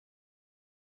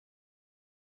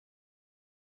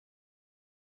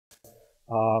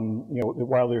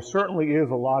While there certainly is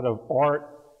a lot of art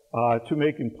to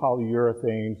making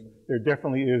polyurethanes, there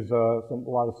definitely is a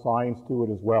lot of science to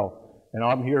it as well. And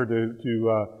I'm here to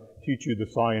teach you the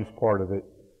science part of it.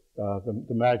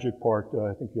 The magic part,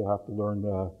 I think you'll have to learn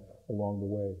along the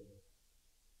way.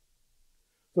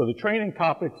 So the training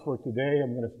topics for today,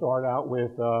 I'm going to start out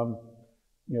with,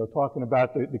 talking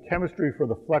about the chemistry for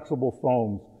the flexible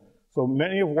foams. So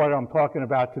many of what I'm talking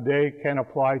about today can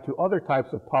apply to other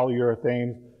types of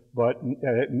polyurethanes, but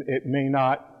it may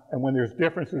not. And when there's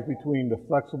differences between the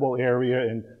flexible area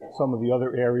and some of the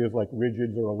other areas like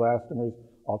rigids or elastomers,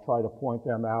 I'll try to point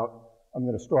them out. I'm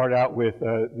going to start out with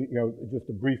just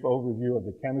a brief overview of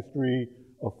the chemistry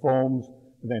of foams,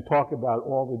 and then talk about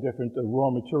all the different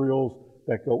raw materials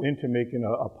that go into making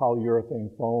a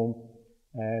polyurethane foam.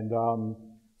 And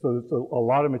so there's a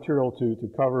lot of material to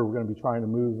cover. We're going to be trying to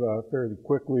move fairly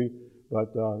quickly,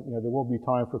 but there will be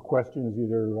time for questions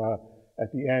either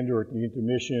at the end or at the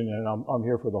intermission, and I'm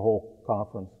here for the whole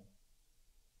conference.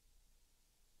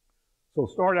 So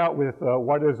start out with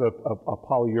what is a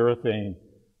polyurethane.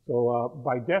 So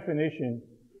by definition,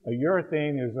 a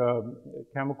urethane is a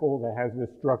chemical that has this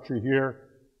structure here,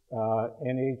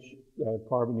 NH,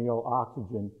 carbonyl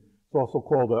oxygen. It's also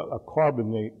called a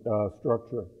carbonate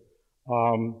structure.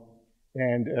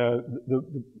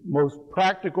 The most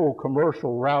practical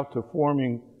commercial route to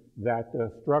forming that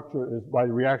structure is by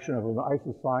the reaction of an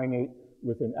isocyanate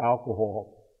with an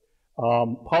alcohol.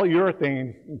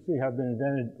 Polyurethanes, you can see, have been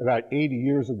invented about 80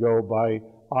 years ago by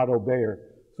Otto Bayer.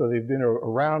 So they've been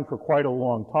around for quite a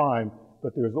long time,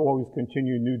 but there's always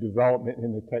continued new development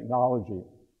in the technology.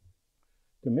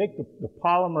 To make the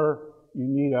polymer, you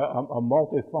need a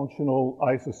multifunctional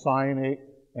isocyanate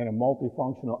and a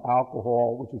multifunctional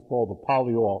alcohol, which is called a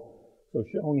polyol. So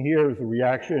shown here is a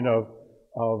reaction of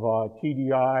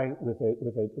TDI with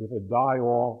a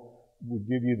diol would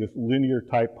give you this linear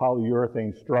type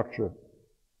polyurethane structure.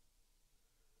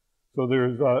 So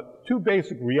there's two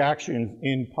basic reactions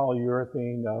in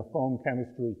polyurethane foam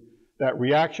chemistry. That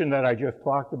reaction that I just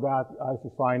talked about, the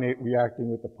isocyanate reacting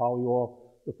with the polyol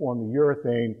to form the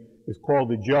urethane, is called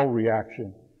the gel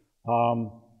reaction.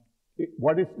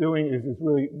 What it's doing is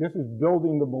this is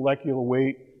building the molecular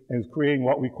weight and is creating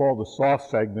what we call the soft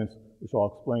segments, which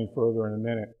I'll explain further in a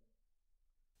minute.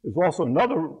 There's also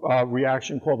another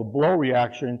reaction called the blow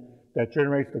reaction that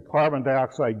generates the carbon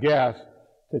dioxide gas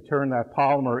to turn that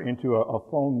polymer into a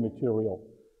foam material.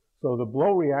 So the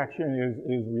blow reaction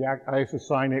is react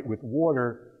isocyanate with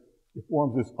water. It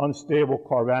forms this unstable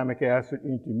carbamic acid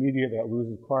intermediate that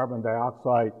loses carbon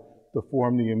dioxide to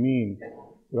form the amine.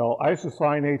 Well,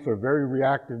 isocyanates are very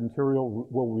reactive material,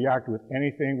 will react with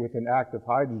anything with an active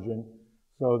hydrogen,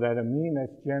 so that amine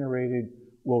that's generated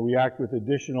will react with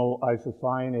additional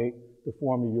isocyanate to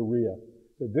form a urea.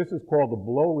 So this is called the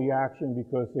blow reaction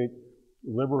because it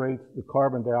liberates the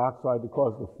carbon dioxide to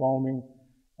cause the foaming,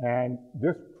 and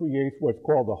this creates what's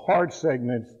called the hard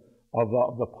segments of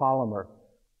the polymer.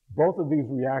 Both of these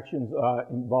reactions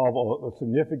involve a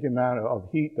significant amount of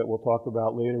heat that we'll talk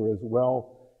about later as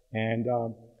well. And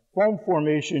foam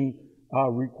formation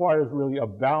requires really a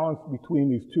balance between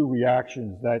these two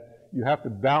reactions, that you have to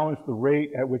balance the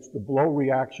rate at which the blow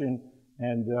reaction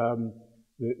and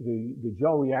the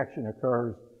gel reaction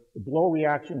occurs. The blow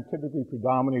reaction typically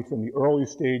predominates in the early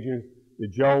stages, the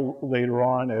gel later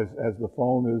on as the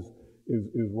foam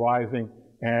is rising,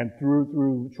 and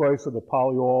through choice of the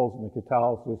polyols and the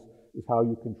catalysis is how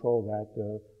you control that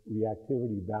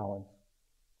reactivity balance.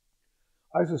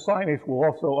 Isocyanates will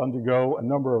also undergo a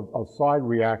number of side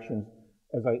reactions.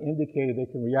 As I indicated, they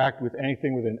can react with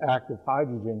anything with an active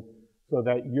hydrogen, so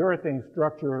that urethane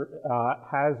structure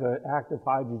has an active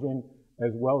hydrogen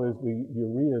as well as the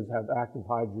ureas have active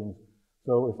hydrogens.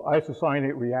 So if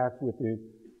isocyanate reacts with the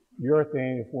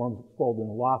urethane, it forms what's called an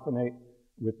olefenate.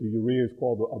 With the urea, it's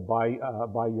called a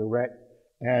biuret.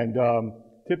 And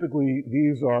typically,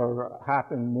 these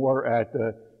happen more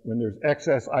when there's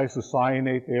excess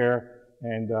isocyanate there.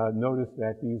 And notice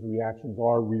that these reactions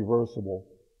are reversible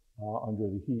under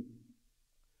the heat.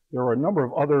 There are a number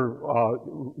of other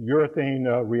urethane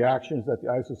reactions that the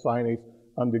isocyanates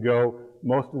undergo.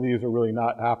 Most of these are really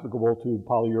not applicable to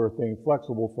polyurethane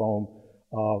flexible foam,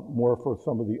 more for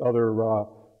some of the other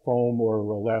foam or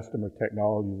elastomer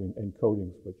technologies and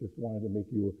coatings, but just wanted to make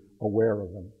you aware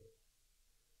of them.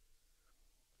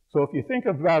 So if you think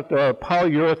about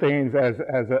polyurethanes as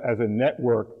a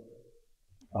network,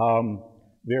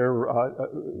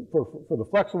 for the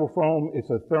flexible foam, it's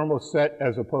a thermoset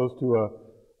as opposed to a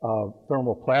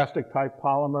thermoplastic type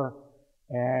polymer,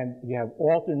 and you have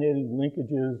alternating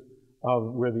linkages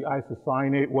of where the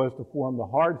isocyanate was to form the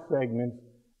hard segments,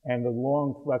 and the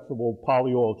long, flexible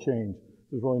polyol chains.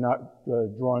 This is really not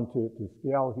drawn to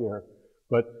scale here.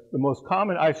 But the most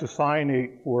common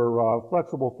isocyanate for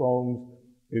flexible foams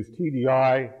is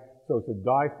TDI, so it's a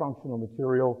difunctional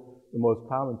material. The most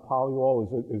common polyol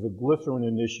is a glycerin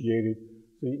initiated.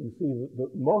 So you can see that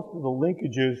most of the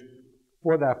linkages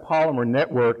for that polymer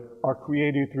network are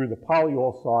created through the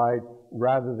polyol side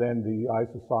rather than the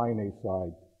isocyanate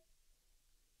side.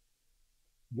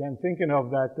 Again, thinking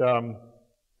of that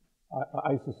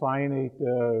isocyanate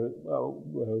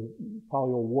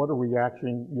polyol water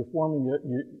reaction, you're forming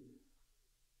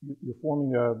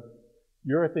a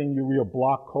urethane urea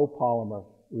block copolymer,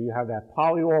 where you have that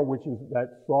polyol, which is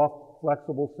that soft,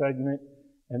 flexible segment,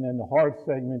 and then the hard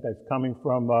segment that's coming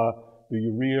from the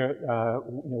urea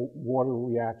water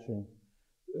reaction.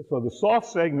 So the soft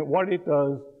segment, what it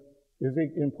does is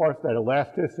it imparts that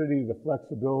elasticity, the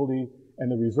flexibility,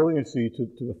 and the resiliency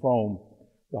to the foam.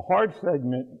 The hard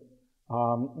segment,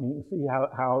 you can see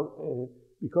how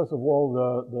because of all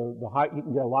you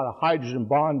can get a lot of hydrogen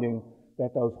bonding,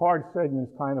 that those hard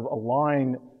segments kind of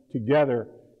align together,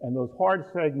 and those hard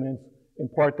segments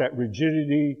impart that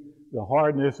rigidity, the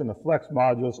hardness, and the flex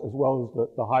modulus, as well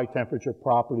as the high temperature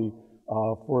property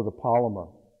for the polymer.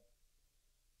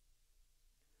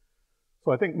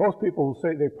 So I think most people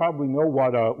say they probably know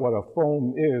what a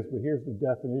foam is, but here's the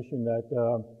definition that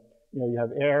you have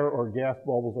air or gas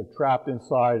bubbles are trapped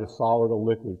inside a solid or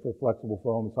liquid. For flexible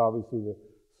foam, it's obviously the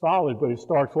solid, but it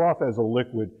starts off as a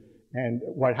liquid. And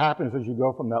what happens as you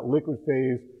go from that liquid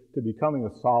phase to becoming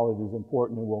a solid is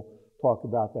important, and we'll talk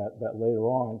about that later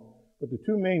on. But the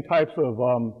two main types of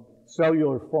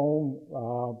cellular foam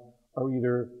are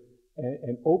either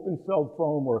an open-celled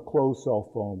foam or a closed-cell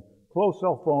foam.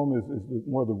 Closed-cell foam is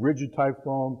more the rigid type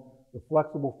foam. The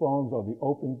flexible foams are the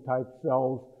open type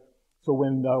cells. So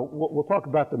when we'll talk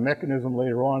about the mechanism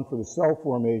later on for the cell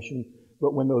formation,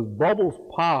 but when those bubbles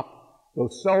pop,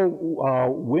 those cell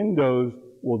windows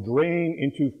will drain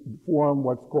into form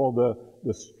what's called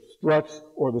the struts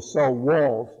or the cell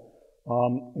walls.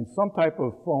 In some type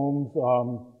of foams,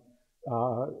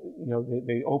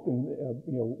 they open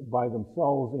by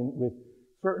themselves, and with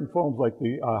certain foams like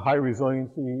the high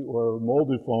resiliency or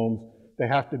molded foams, they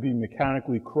have to be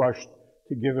mechanically crushed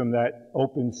to give them that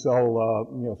open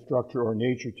cell structure or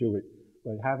nature to it.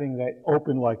 But having that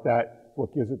open like that is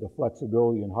what gives it the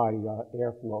flexibility and high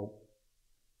airflow.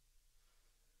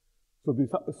 So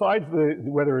besides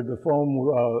whether the foam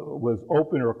was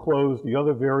open or closed, the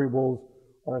other variables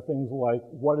are things like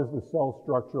what is the cell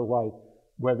structure like,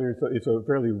 whether it's a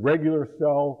fairly regular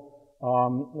cell,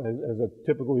 as it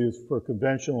typically is for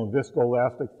conventional and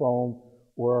viscoelastic foam,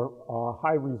 or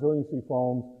high resiliency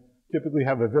foams typically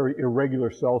have a very irregular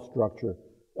cell structure.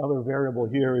 The other variable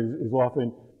here is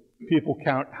often people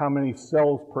count how many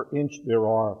cells per inch there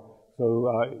are. So,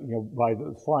 by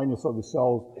the fineness of the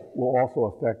cells will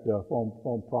also affect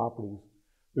foam properties.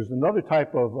 There's another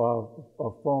type of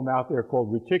foam out there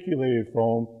called reticulated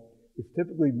foam. It's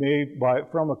typically made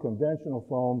from a conventional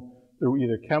foam through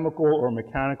either chemical or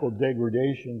mechanical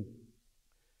degradation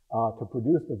to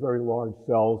produce the very large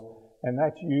cells, and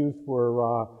that's used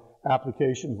for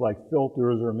applications like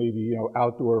filters or maybe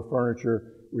outdoor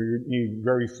furniture where you need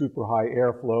very super high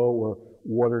airflow or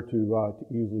water to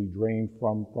easily drain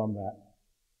from that.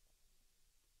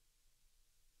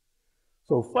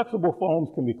 So flexible foams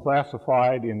can be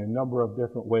classified in a number of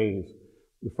different ways.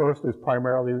 The first is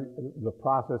primarily the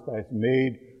process that it's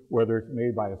made, whether it's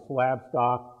made by a slab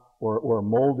stock or a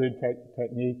molded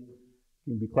technique. It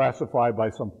can be classified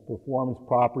by some performance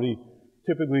property.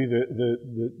 Typically,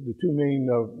 the two main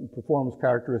performance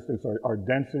characteristics are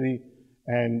density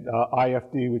and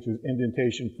IFD, which is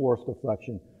indentation force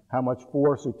deflection, how much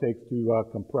force it takes to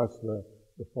compress the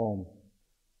foam.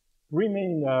 Three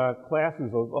main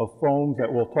classes of foams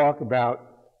that we'll talk about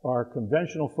are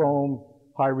conventional foam,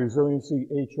 high resiliency,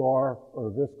 HR,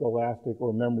 or viscoelastic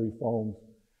or memory foams.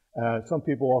 Some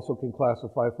people also can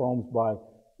classify foams by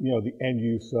the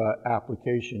end-use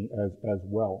application as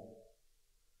well.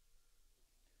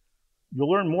 You'll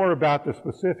learn more about the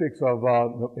specifics of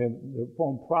the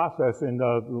foam process in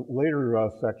the later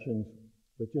sections,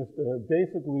 but just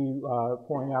basically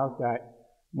point out that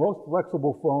most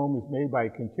flexible foam is made by a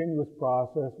continuous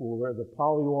process where the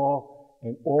polyol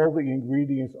and all the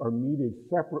ingredients are kneaded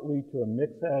separately to a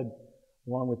mix head,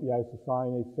 along with the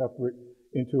isocyanate separate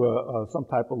into some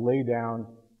type of laydown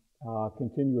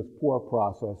continuous pour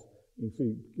process. You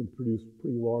can produce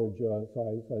pretty large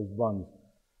size buns.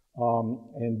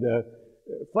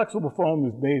 Flexible foam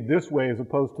is made this way as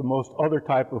opposed to most other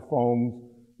type of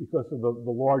foams because of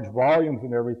the large volumes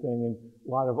and everything in a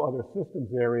lot of other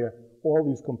systems area all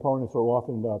these components are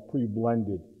often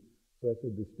pre-blended. So that's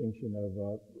a distinction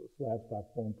of slab stock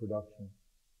foam production.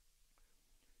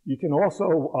 You can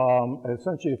also,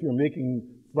 essentially, if you're making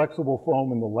flexible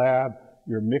foam in the lab,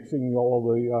 you're mixing all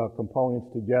the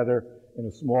components together in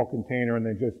a small container and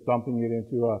then just dumping it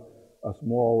into a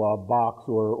small box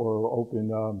or open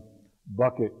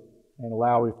bucket and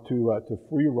allow it to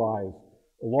free rise.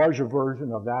 A larger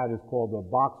version of that is called the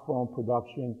box foam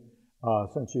production.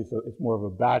 Essentially, it's more of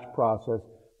a batch process.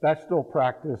 That's still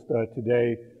practiced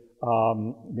today,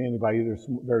 mainly by either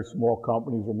very small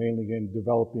companies or mainly in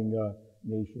developing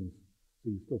nations. So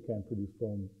you still can produce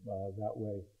foam that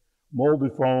way.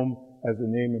 Molded foam, as the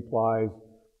name implies,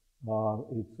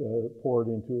 it's poured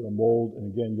into a mold,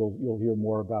 and again, you'll hear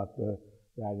more about that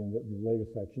in the later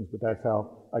sections, but that's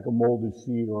how, like a molded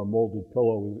seat or a molded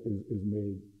pillow is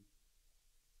made.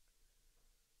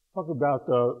 Talk about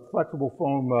flexible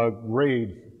foam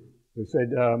grades. They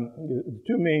said the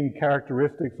two main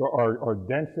characteristics are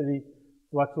density.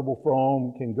 Flexible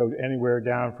foam can go anywhere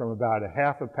down from about a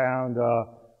half a pound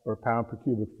or a pound per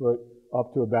cubic foot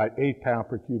up to about 8 pounds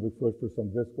per cubic foot for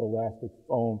some viscoelastic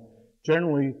foam.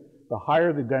 Generally, the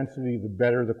higher the density, the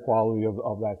better the quality of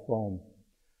that foam.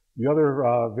 The other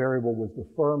variable was the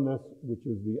firmness, which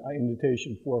is the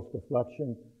indentation force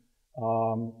deflection,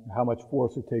 how much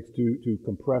force it takes to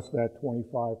compress that 25%.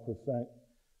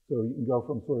 So you can go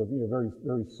from sort of very,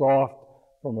 very soft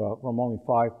from only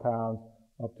 5 pounds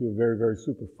up to a very, very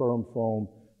super firm foam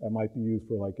that might be used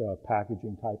for like a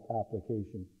packaging type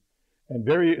application. And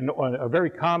a very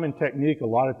common technique a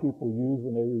lot of people use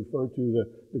when they refer to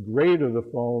the grade of the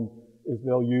foam is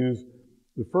they'll use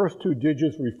the first two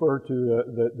digits refer to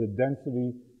the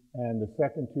density and the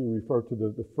second two refer to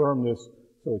the firmness.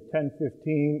 So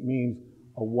 1015 means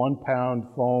a 1 pound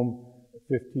foam,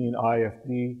 15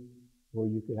 IFD, or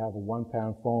you could have a 1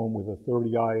 pound foam with a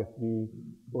 30 IFD,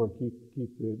 or keep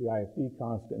the IFD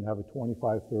constant and have a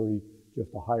 2530, just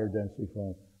a higher density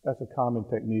foam. That's a common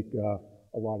technique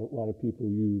a lot of people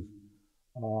use,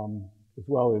 as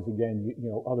well as again,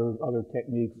 other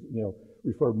techniques,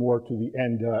 refer more to the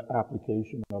end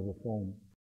application of the foam.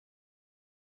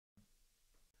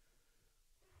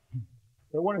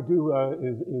 What I want to do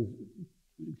is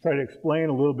try to explain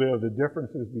a little bit of the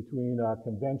differences between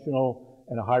conventional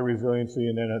and a high resiliency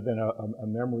and then a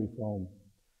memory foam.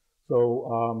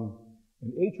 So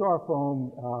an HR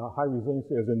foam, high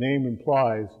resiliency, as the name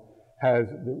implies, has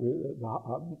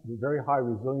the very high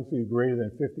resiliency greater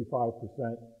than 55%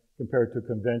 compared to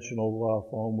conventional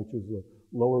foam, which is a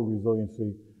lower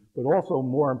resiliency. But also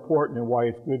more important and why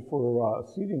it's good for a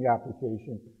seating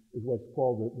application is what's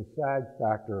called the sag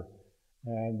factor.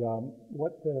 And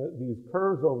what these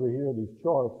curves over here, these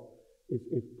charts,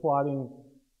 it's plotting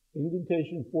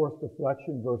indentation force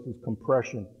deflection versus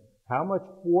compression. How much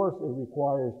force it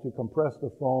requires to compress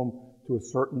the foam to a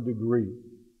certain degree.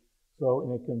 So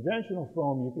in a conventional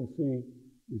foam, you can see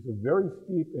there's a very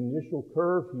steep initial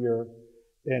curve here.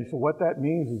 And so what that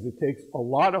means is it takes a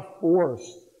lot of force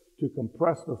to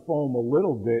compress the foam a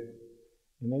little bit.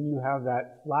 And then you have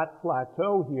that flat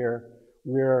plateau here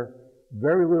where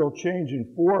very little change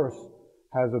in force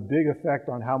has a big effect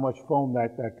on how much foam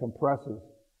that compresses.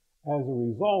 As a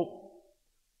result,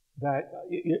 that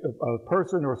a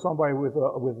person or somebody with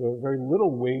a very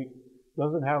little weight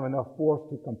doesn't have enough force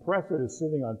to compress it is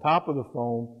sitting on top of the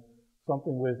foam.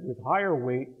 Something with higher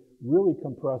weight really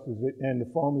compresses it, and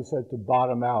the foam is said to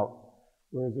bottom out.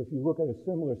 Whereas if you look at a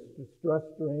similar stress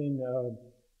strain,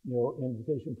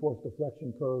 indentation force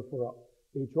deflection curve for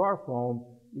HR foam,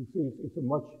 you see it's a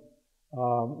much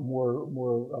more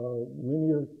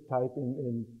linear type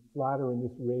and flatter in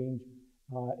this range,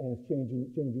 and it's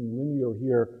changing linear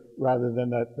here rather than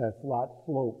that flat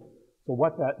slope. So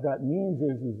what that means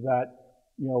is that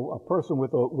a person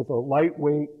with a light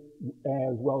weight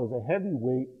as well as a heavy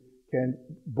weight can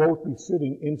both be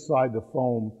sitting inside the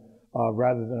foam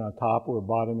rather than on top or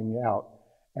bottoming out.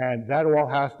 And that all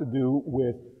has to do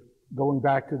with going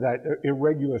back to that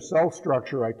irregular cell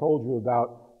structure I told you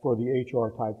about for the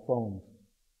HR type foams.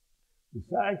 The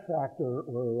sag factor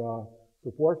or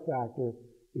support factor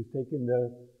is taking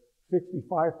the 65%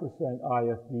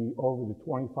 IFD over the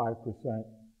 25%.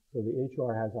 So the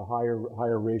HR has a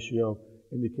higher ratio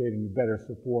indicating better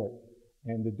support.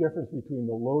 And the difference between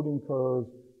the loading curves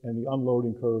and the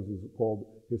unloading curves is called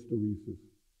hysteresis.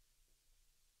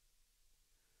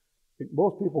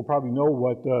 Most people probably know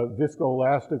what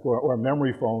viscoelastic or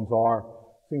memory foams are.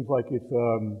 Seems like it's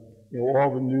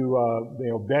all the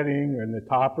new bedding and the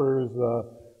toppers,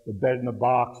 the bed in the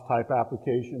box type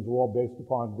applications are all based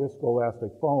upon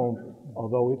viscoelastic foam,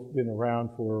 although it's been around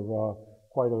for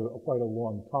quite a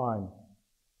long time.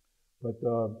 But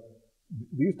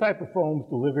these type of foams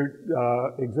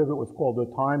exhibit what's called a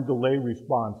time delay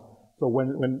response. So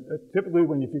typically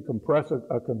if you compress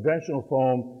a conventional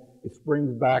foam, it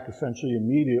springs back essentially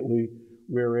immediately,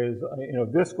 whereas in a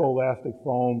viscoelastic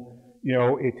foam,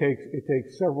 it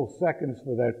takes several seconds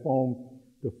for that foam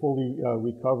to fully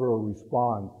recover or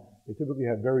respond. They typically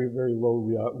have very, very low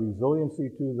resiliency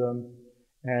to them.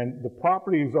 And the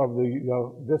properties of the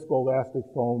viscoelastic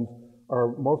foams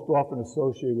are most often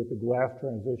associated with the glass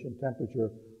transition temperature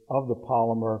of the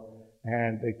polymer,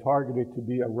 and they target it to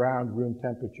be around room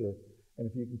temperature. And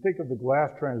if you can think of the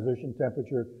glass transition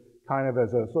temperature kind of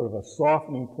as a sort of a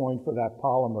softening point for that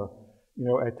polymer,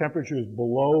 at temperatures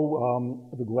below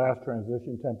the glass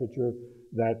transition temperature,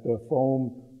 that the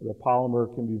foam, the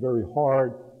polymer can be very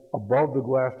hard. Above the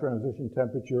glass transition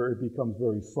temperature, it becomes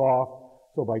very soft.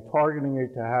 So by targeting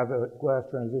it to have a glass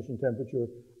transition temperature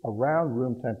around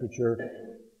room temperature,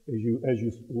 as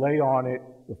you lay on it,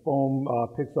 the foam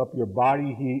picks up your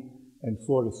body heat and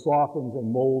sort of softens and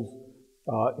molds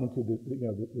into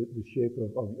the shape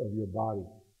of your body.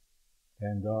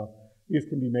 And these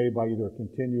can be made by either a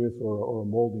continuous or a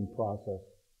molding process.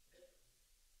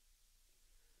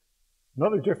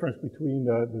 Another difference between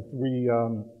the three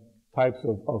types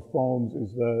of foams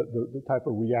is the type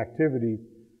of reactivity.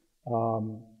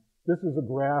 This is a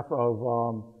graph of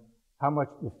how much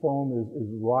the foam is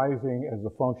rising as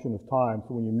a function of time.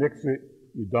 So when you mix it,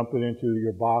 you dump it into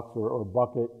your box or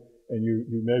bucket, and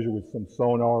you measure with some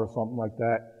sonar or something like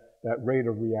that rate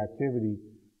of reactivity.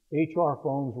 HR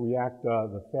foams react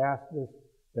the fastest,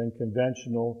 then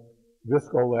conventional.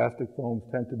 Viscoelastic foams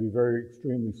tend to be very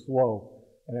extremely slow.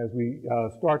 And as we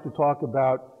start to talk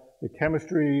about the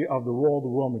chemistry of the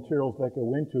raw materials that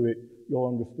go into it, you'll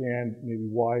understand maybe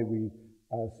why we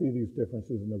see these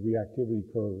differences in the reactivity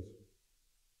curves.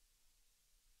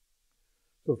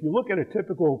 So if you look at a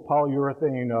typical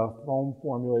polyurethane foam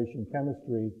formulation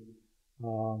chemistry,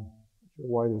 not sure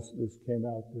why this came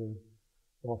out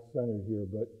off-center here,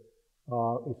 but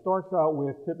it starts out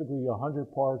with typically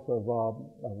 100 parts of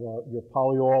your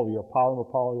polyol, your polymer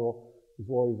polyol is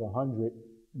always 100,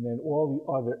 and then all the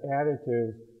other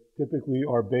additives typically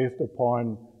are based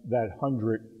upon that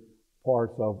 100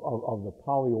 parts of the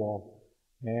polyol.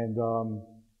 And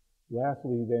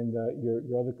lastly, then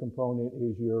your other component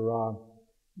is your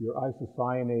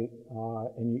isocyanate,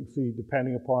 and you can see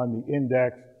depending upon the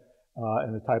index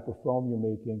and the type of foam you're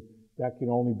making, that can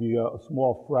only be a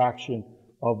small fraction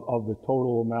of the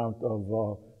total amount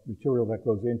of material that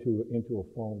goes into a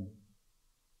foam.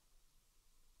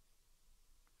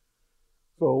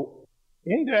 So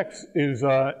index is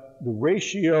the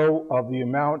ratio of the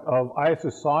amount of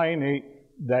isocyanate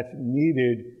that's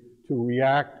needed to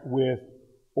react with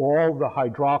all the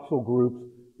hydroxyl groups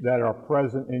that are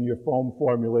present in your foam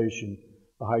formulation.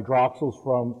 The hydroxyls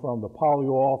from the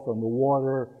polyol, from the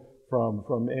water,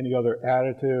 from any other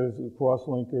additives,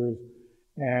 cross-linkers.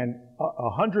 And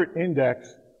 100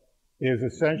 index is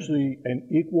essentially an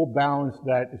equal balance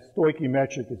that is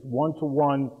stoichiometric. It's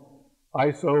 1-to-1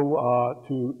 iso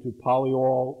to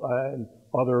polyol and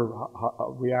other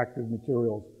reactive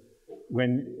materials.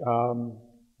 When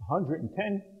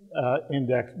 110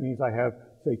 index means I have,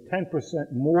 say,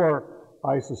 10% more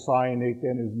isocyanate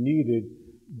than is needed,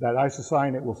 that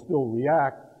isocyanate will still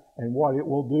react, and what it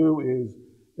will do is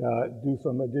do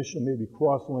some additional maybe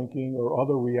cross-linking or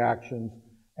other reactions,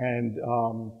 and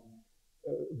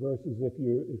versus if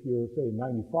you're say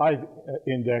 95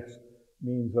 index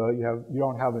means you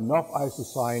don't have enough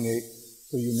isocyanate,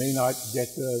 so you may not get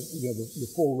the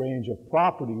full range of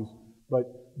properties. But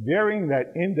varying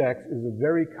that index is a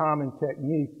very common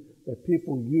technique that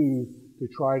people use to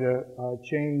try to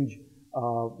change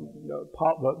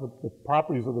the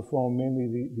properties of the foam,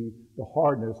 mainly the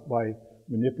hardness, by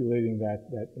manipulating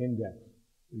that index.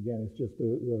 Again, it's just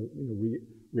the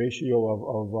ratio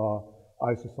of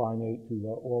isocyanate to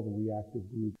all the reactive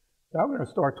groups. Now we're going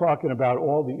to start talking about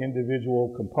all the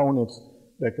individual components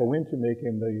that go into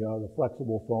making the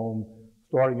flexible foam,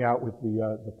 starting out with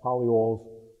the polyols.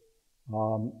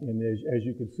 And as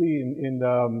you can see in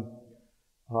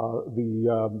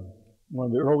one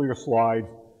of the earlier slides,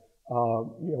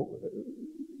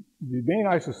 the main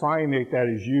isocyanate that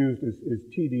is used is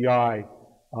TDI,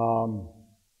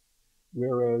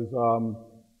 whereas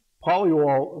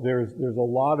polyol, there's a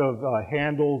lot of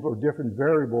handles or different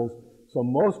variables, so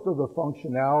most of the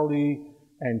functionality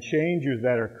and changes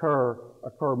that occur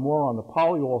more on the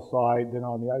polyol side than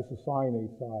on the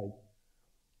isocyanate side.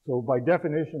 So by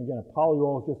definition, again, a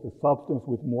polyol is just a substance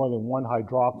with more than one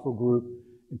hydroxyl group,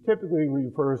 and typically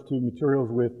refers to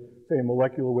materials with, say, a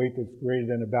molecular weight that's greater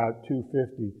than about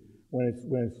 250, When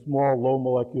it's small, low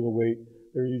molecular weight,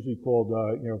 they're usually called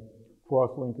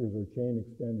cross-linkers or chain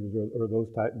extenders or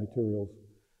those type materials.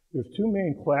 There's two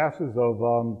main classes of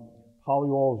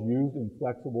polyols used in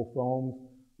flexible foams.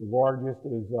 The largest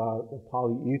is the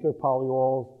polyether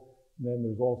polyols, and then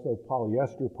there's also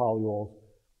polyester polyols.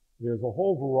 There's a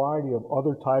whole variety of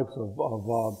other types of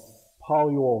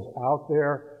polyols out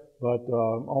there, but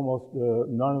almost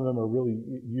none of them are really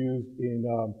used in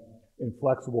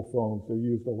flexible foams. They're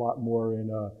used a lot more in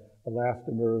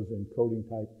elastomers and coating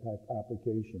type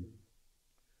applications.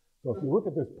 So if you look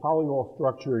at this polyol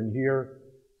structure in here,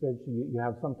 essentially you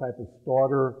have some type of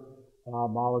starter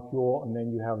molecule, and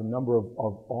then you have a number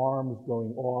of arms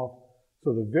going off.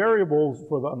 So the variables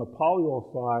on the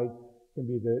polyol side can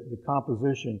be the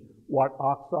composition, what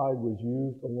oxide was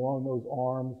used along those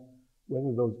arms,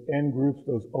 whether those N groups,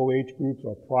 those OH groups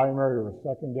are primary or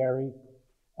secondary,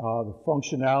 the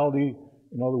functionality,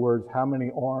 in other words, how many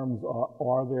arms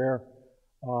are there,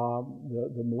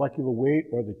 the molecular weight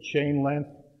or the chain length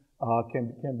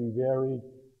can be varied,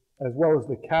 as well as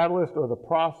the catalyst or the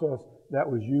process that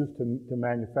was used to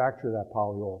manufacture that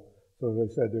polyol. So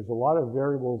as I said, there's a lot of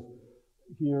variables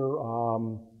here,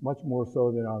 much more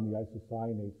so than on the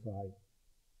isocyanate side.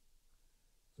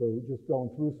 So just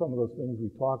going through some of those things we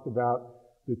talked about,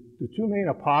 the two main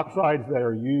epoxides that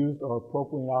are used are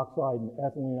propylene oxide and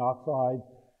ethylene oxide.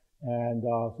 And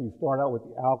so you start out with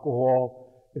the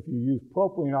alcohol. If you use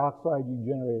propylene oxide, you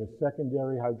generate a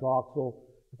secondary hydroxyl.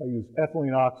 If I use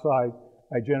ethylene oxide,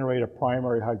 I generate a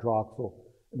primary hydroxyl.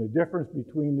 And the difference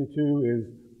between the two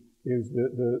is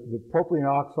the propylene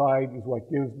oxide is what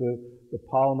gives the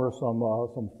polymer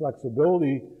some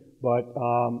flexibility, but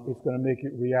it's going to make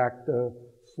it react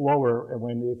slower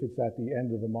if it's at the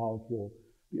end of the molecule.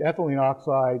 The ethylene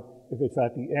oxide, if it's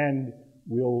at the end,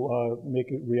 will make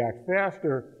it react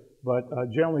faster, but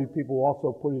generally people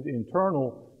also put it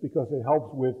internal because it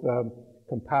helps with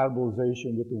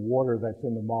compatibilization with the water that's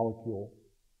in the molecule.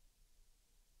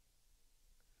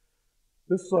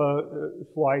 This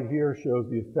slide here shows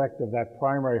the effect of that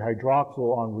primary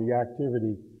hydroxyl on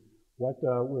reactivity. What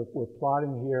we're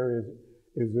plotting here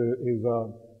is a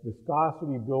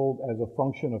viscosity build as a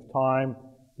function of time.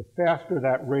 The faster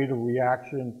that rate of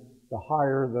reaction, the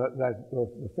higher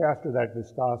the faster that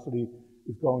viscosity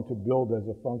is going to build as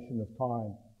a function of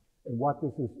time. And what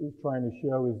this is trying to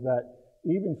show is that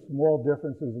even small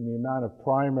differences in the amount of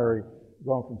primary,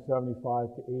 going from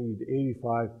 75 to 80 to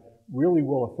 85, really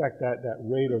will affect that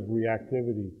rate of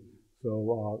reactivity.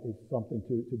 So it's something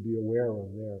to be aware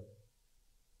of there.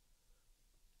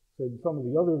 So some of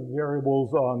the other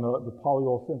variables on the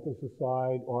polyol synthesis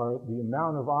side are the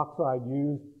amount of oxide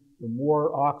used. The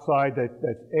more oxide that's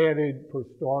added per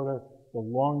starter, the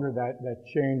longer that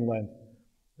chain length.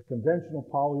 A conventional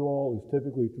polyol is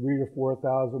typically 3,000 to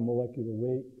 4,000 molecular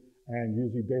weight and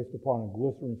usually based upon a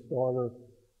glycerin starter.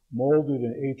 Molded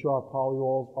and HR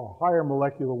polyols are higher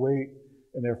molecular weight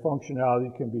and their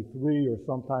functionality can be 3 or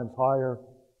sometimes higher.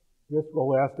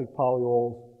 Viscoelastic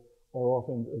polyols are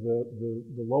often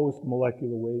the lowest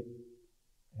molecular weight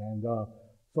and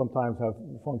sometimes have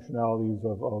functionalities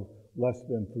of less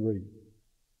than 3.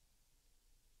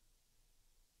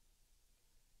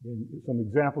 And some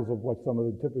examples of what some of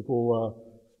the typical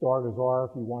starters are.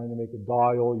 If you wanted to make a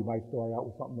diol, you might start out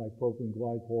with something like propylene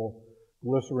glycol.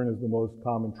 Glycerin is the most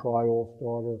common triol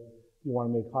starter. If you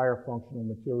want to make higher functional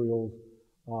materials,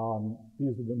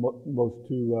 these are the most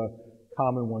two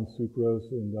common ones, sucrose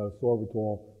and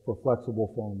sorbitol, for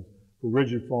flexible foams. For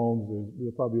rigid foams,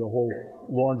 there's probably a whole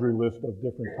laundry list of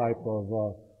different type of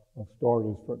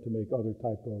starters to make other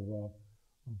type of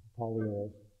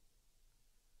polyols.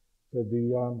 So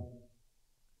you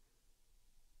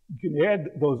can add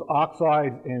those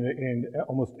oxides in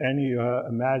almost any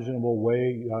imaginable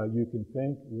way you can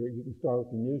think. You can start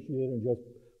with the initiator and just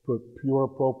put pure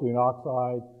propylene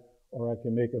oxide, or I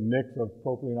can make a mix of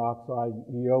propylene oxide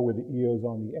and EO where the EO is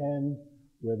on the end,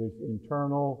 whether it's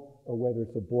internal or whether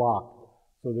it's a block.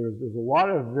 So there's a lot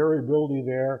of variability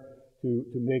there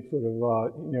to make sort of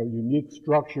unique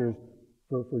structures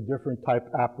for different type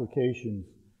applications.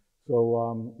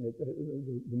 So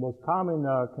the most common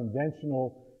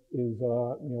conventional is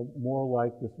more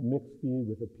like this mixed feed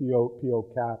with a PO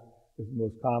cap is the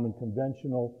most common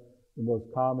conventional. The most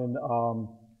common,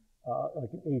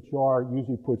 like an HR,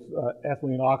 usually puts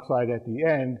ethylene oxide at the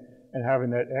end, and having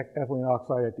that ethylene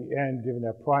oxide at the end, given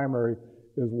that primary,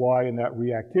 is why in that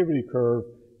reactivity curve,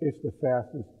 it's the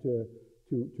fastest to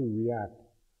react.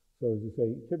 So as you say,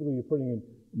 typically you're putting in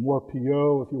more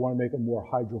PO if you want to make a more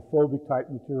hydrophobic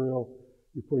type material.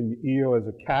 You're putting the EO as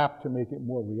a cap to make it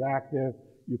more reactive.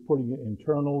 You're putting it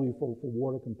internally for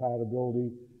water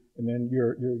compatibility. And then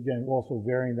you're again also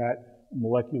varying that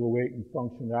molecular weight and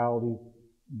functionality.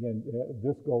 Again,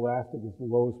 viscoelastic is the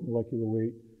lowest molecular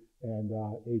weight, and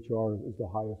HR is the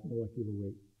highest molecular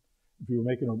weight. If you're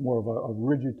making more of a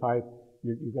rigid type,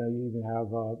 you're going to even have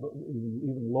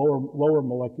even lower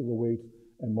molecular weights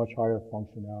and much higher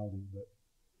functionality. But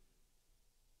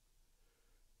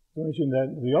I mentioned that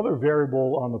the other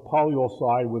variable on the polyol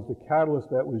side was the catalyst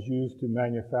that was used to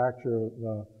manufacture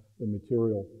the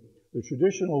material. The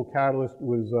traditional catalyst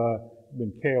was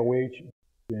been KOH,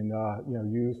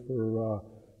 been used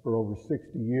for over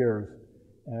 60 years,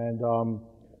 and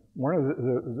one of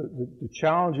the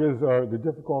challenges or the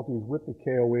difficulties with the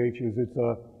KOH is it's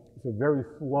a very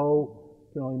slow,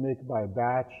 you can only make it by a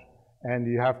batch, and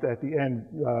you have to at the end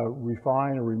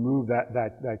refine or remove that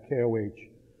KOH.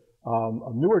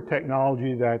 A newer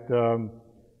technology that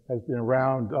has been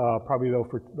around probably though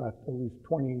for about at least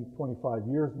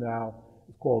 20-25 years now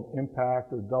is called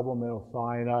impact or double metal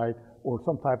cyanide or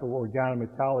some type of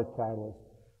organometallic catalyst.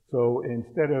 So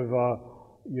instead of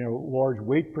large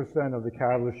weight percent of the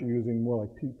catalyst, you're using more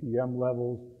like ppm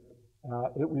levels.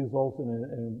 It results in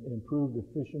an improved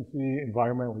efficiency,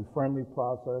 environmentally friendly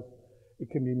process. It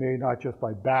can be made not just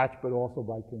by batch but also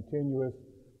by continuous,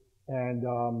 and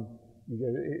you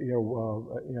get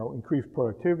increased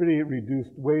productivity,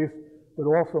 reduced waste, but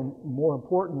also more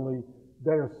importantly,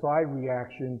 better side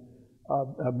reaction,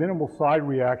 minimal side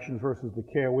reactions versus the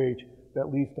KOH that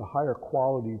leads to higher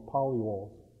quality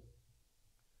polyols.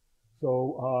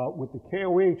 So with the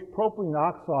KOH, propylene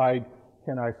oxide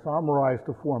can isomerize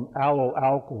to form allyl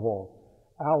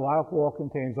alcohol. Allyl alcohol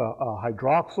contains a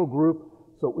hydroxyl group,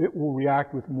 so it will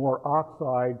react with more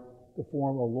oxide to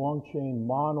form a long chain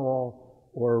monol,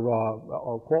 or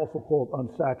also called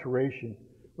unsaturation.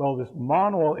 Well, this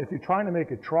monol, if you're trying to make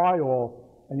a triol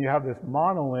and you have this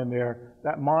monol in there,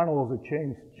 that monol is a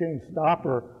chain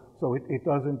stopper, so it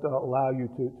doesn't allow you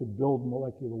to build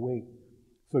molecular weight.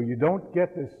 So you don't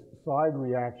get this side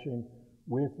reaction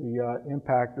with the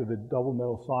impact of the double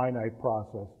metal cyanide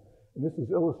process. And this is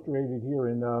illustrated here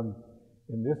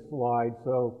in this slide.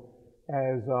 So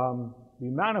as the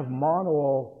amount of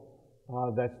monol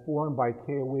that's formed by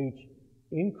KOH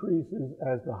increases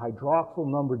as the hydroxyl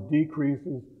number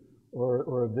decreases,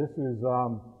 or this is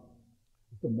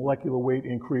the molecular weight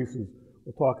increases.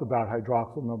 We'll talk about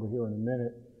hydroxyl number here in a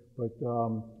minute, but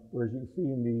whereas you can see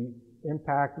in the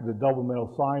impact of the double metal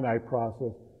cyanide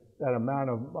process, that amount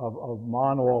of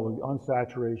monol, the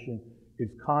unsaturation, is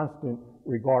constant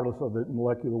regardless of the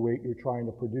molecular weight you're trying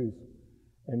to produce.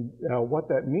 And what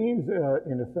that means,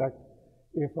 in effect,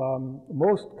 if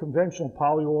most conventional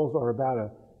polyols are about a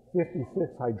 56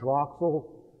 hydroxyl,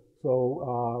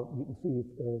 so you can see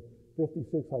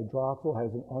 56 hydroxyl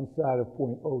has an unsat of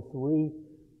 0.03.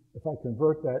 If I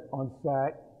convert that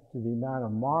unsat to the amount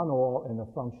of monol and the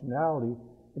functionality,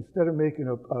 instead of making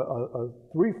a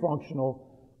 3 functional,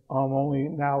 I'm only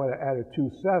now at a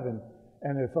 2.7.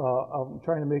 And if I'm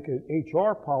trying to make an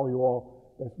HR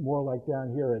polyol that's more like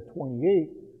down here at 28,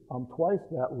 I'm twice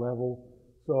that level,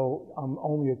 so I'm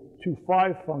only at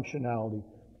 2.5 functionality.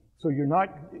 So you're not,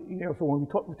 so when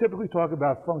we typically talk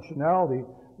about functionality,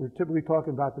 we're typically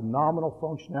talking about the nominal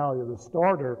functionality of the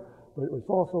starter, but what's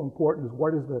also important is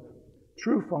what is the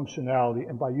true functionality,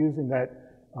 and by using that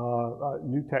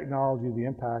new technology, the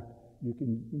impact, you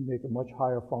can make a much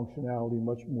higher functionality,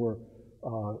 much more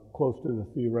close to the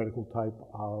theoretical type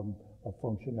of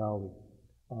functionality,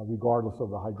 regardless of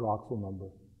the hydroxyl number.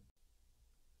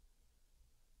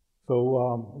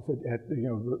 So at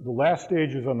the last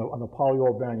stages on the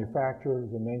polyol manufacture,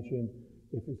 as I mentioned,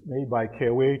 if it's made by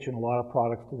KOH, and a lot of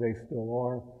products today still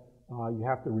are, you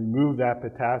have to remove that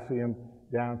potassium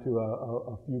down to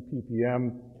a few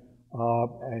ppm,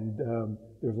 and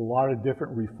there's a lot of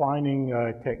different refining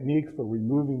techniques for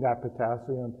removing that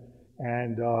potassium,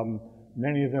 and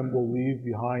many of them will leave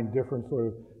behind different sort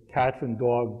of cats and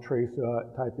dog trace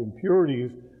type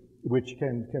impurities, which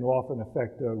can often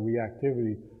affect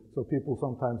reactivity. So people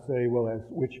sometimes say, well, I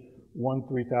switch one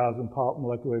 3,000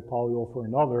 molecular weight polyol for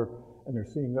another, and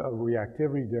they're seeing a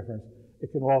reactivity difference.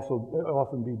 It can also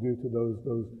often be due to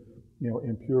those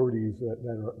impurities that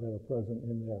are present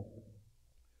in there.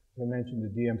 As I mentioned,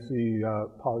 the DMC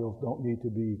polyols don't need to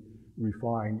be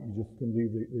refined. You just can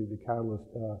leave the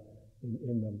catalyst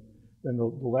in them. Then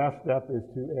the last step is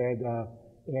to add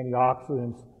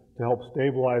antioxidants to help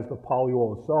stabilize the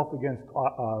polyol itself against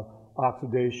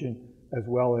oxidation, as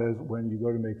well as when you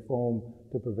go to make foam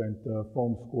to prevent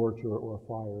foam scorch or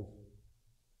fires.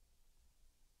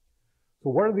 So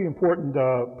what are the important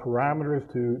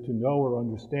parameters to know or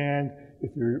understand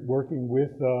if you're working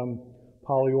with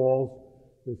polyols?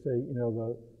 They say,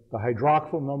 the The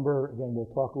hydroxyl number, again,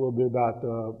 we'll talk a little bit about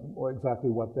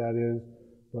exactly what that is,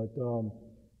 but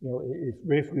it's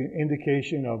basically an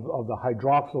indication of the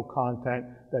hydroxyl content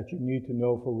that you need to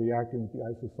know for reacting with the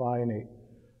isocyanate.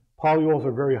 Polyols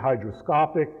are very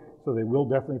hygroscopic, so they will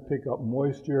definitely pick up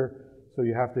moisture, so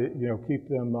you have to keep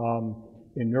them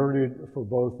inerted for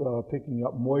both picking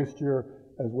up moisture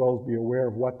as well as be aware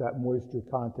of what that moisture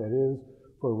content is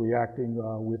for reacting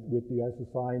with the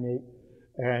isocyanate.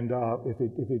 And they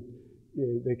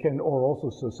are also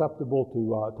susceptible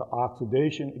to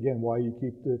oxidation. Again, why you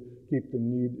keep them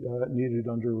needed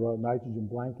under a nitrogen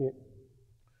blanket,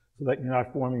 so that you're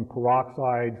not forming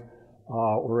peroxides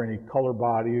or any color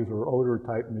bodies or odor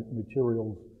type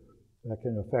materials that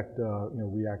can affect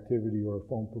reactivity or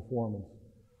foam performance.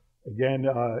 Again,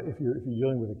 if you're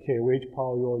dealing with a KOH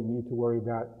polyol, you need to worry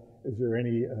about, is there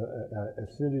any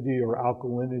acidity or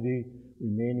alkalinity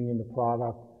remaining in the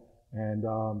product? And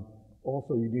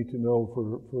also you need to know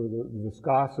for the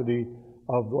viscosity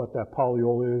of what that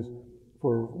polyol is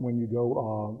for when you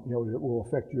go, it will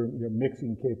affect your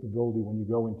mixing capability when you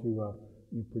go into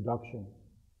production.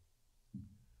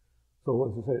 So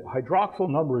as I said, hydroxyl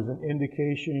number is an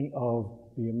indication of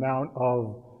the amount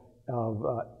of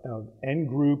N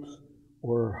groups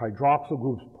or hydroxyl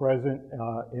groups present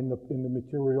in the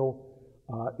material.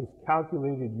 It's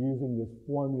calculated using this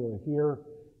formula here,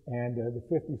 and the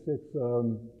 56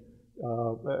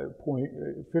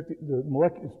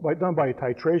 it's done by a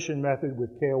titration method with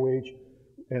KOH,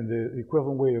 and the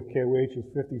equivalent weight of KOH is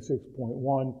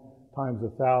 56.1 times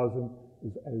 1,000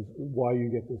 is why you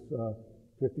get this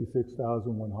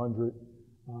 56,100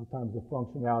 times the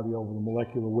functionality over the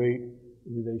molecular weight.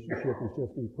 The relationship is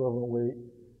just the equivalent weight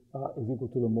is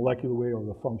equal to the molecular weight over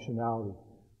the functionality.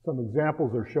 Some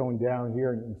examples are shown down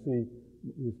here, and you can see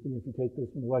if you take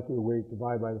this molecular weight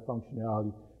divided by the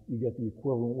functionality, you get the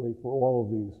equivalent weight for all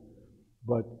of these.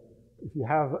 But if you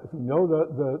know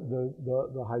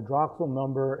the hydroxyl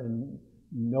number and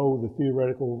know the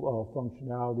theoretical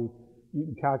functionality, you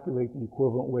can calculate the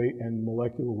equivalent weight and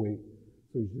molecular weight.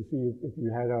 So as you see, if you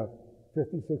had a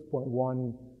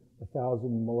 56.1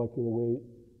 1,000 molecular weight,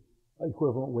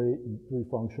 equivalent weight, and 3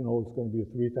 functional, it's going to be a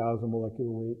 3,000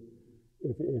 molecular weight.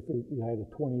 If you had a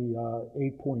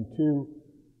 28.2,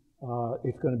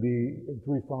 it's going to be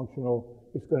 3 functional,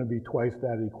 it's going to be twice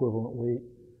that equivalent weight.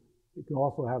 You can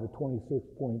also have a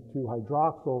 26.2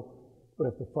 hydroxyl, but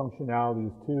if the functionality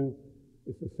is 2,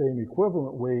 it's the same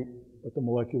equivalent weight, but the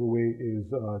molecular weight is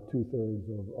 2/3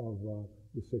 of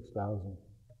the 6,000.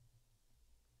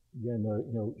 Again,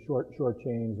 short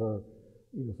chains are,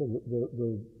 so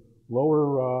the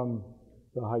lower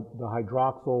the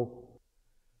hydroxyl.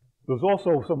 There's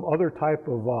also some other type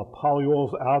of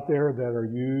polyols out there that are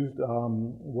used.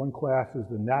 One class is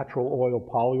the natural oil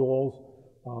polyols.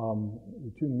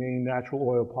 The 2 main natural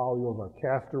oil polyols are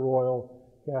castor oil.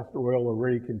 Castor oil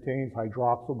already contains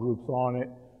hydroxyl groups on it.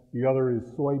 The other is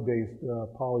soy-based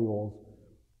polyols.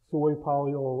 Soy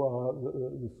polyol,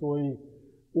 the soy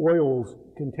oils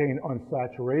contain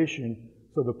unsaturation,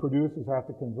 so the producers have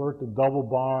to convert the double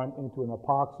bond into an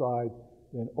epoxide,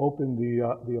 then open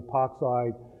the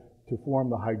epoxide to form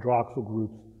the hydroxyl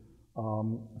groups.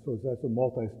 So that's a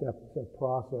multi-step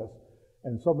process.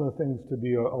 And some of the things to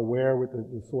be aware with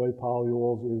the soy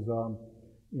polyols is,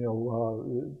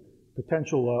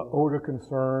 potential odor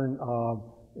concern,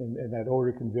 and that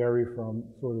odor can vary from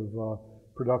sort of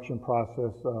production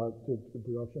process to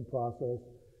production process.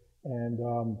 And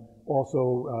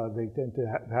also they tend to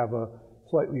have a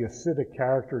slightly acidic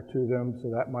character to them, so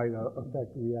that might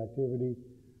affect reactivity.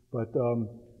 But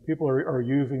people are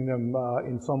using them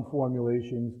in some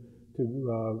formulations to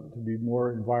be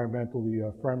more environmentally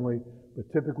friendly. But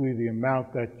typically the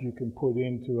amount that you can put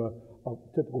into a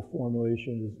typical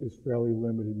formulation is fairly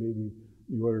limited, maybe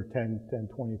the order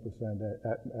 10–20%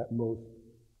 at most.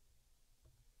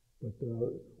 But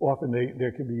often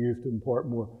they can be used to impart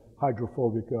more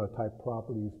hydrophobic type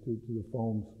properties to the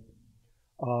foams.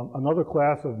 Another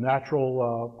class of natural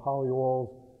polyols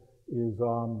is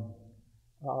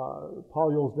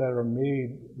polyols that are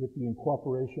made with the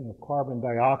incorporation of carbon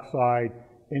dioxide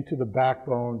into the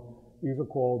backbone. These are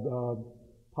called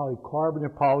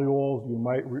polycarbonate polyols. You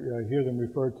might hear them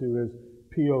referred to as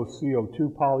POCO2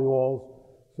 polyols.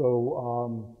 So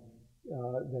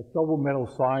that double metal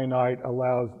cyanide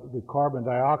allows the carbon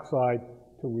dioxide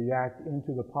to react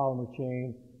into the polymer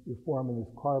chain. You're forming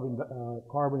this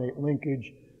carbonate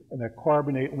linkage, and that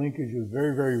carbonate linkage is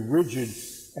very, very rigid,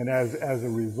 and as a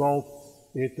result,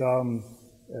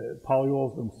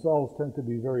 polyols themselves tend to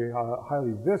be very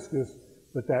highly viscous,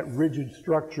 but that rigid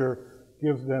structure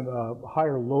gives them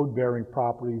higher load-bearing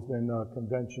properties than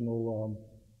conventional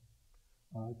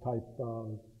type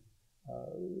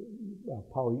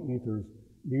polyethers.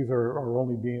 These are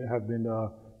only have been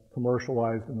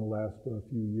commercialized in the last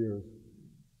few years.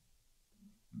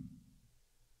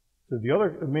 So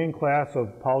the main class of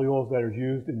polyols that are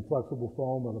used in flexible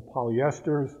foam are the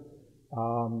polyesters.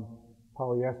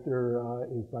 Polyester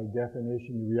is by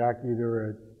definition, you react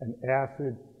either an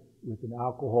acid with an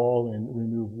alcohol and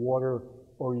remove water,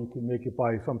 or you can make it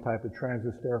by some type of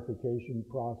transesterification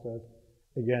process.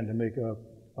 Again, to make a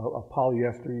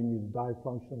polyester, you need a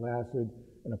difunctional acid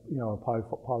and a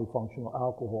polyfunctional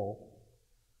alcohol.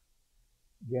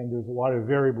 Again, there's a lot of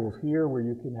variables here where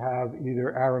you can have either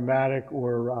aromatic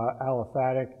or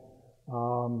aliphatic,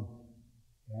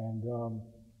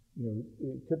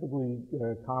 typically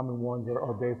common ones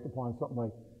are based upon something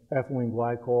like ethylene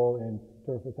glycol and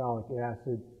terephthalic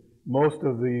acid. Most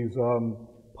of these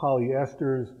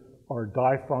polyesters are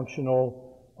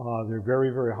difunctional. They're very,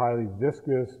 very highly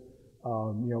viscous.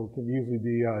 Can easily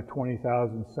be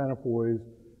 20,000 centipoise,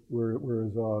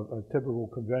 whereas a typical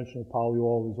conventional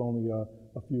polyol is only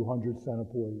a few hundred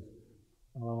centipoise.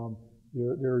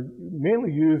 They're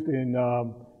mainly used in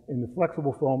the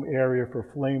flexible foam area for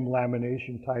flame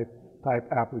lamination type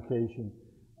application.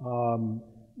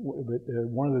 But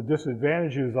one of the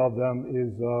disadvantages of them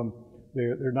is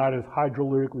they're not as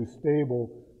hydrolytically stable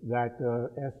that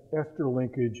ester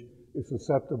linkage is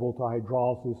susceptible to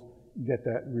hydrolysis and get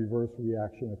that reverse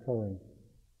reaction occurring.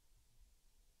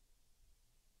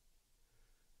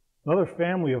 Another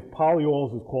family of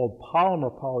polyols is called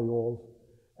polymer polyols.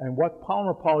 And what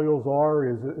polymer polyols are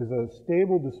is a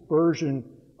stable dispersion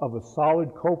of a solid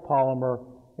copolymer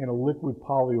in a liquid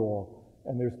polyol.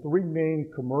 And there's three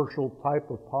main commercial type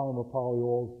of polymer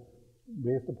polyols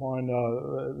based upon,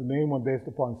 the main one based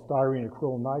upon styrene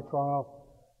acrylonitrile.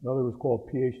 Another is called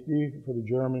PhD for the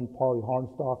German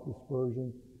polyharnstoff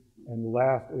dispersion. And the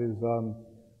last is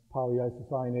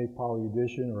polyisocyanate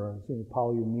polyaddition or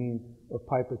polyamine or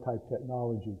pipa type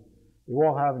technology. They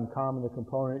all have in common the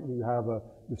component. You have a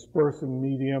dispersing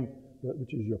medium,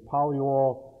 which is your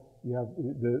polyol. You have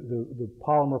the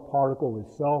polymer particle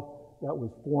itself that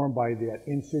was formed by that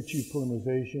in situ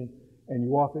polymerization, and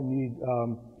you often need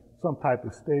some type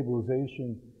of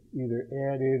stabilization, either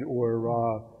added or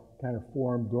kind of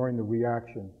formed during the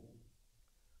reaction.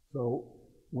 So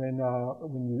when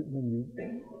you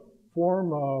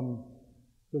form,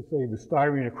 let's say, the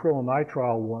styrene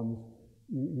acrylonitrile ones,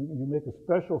 you make a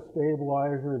special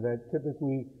stabilizer that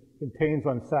typically contains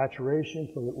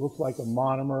unsaturation, so it looks like a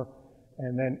monomer,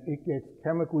 and then it gets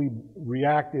chemically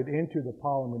reacted into the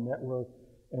polymer network.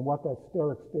 And what that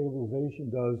steric stabilization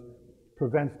does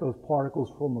prevents those particles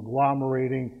from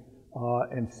agglomerating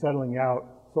and settling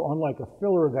out. So unlike a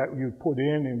filler that you put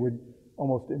in and would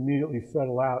almost immediately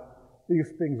settle out, these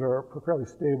things are fairly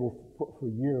stable for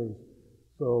years.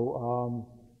 So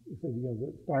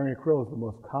the styrene acryl is the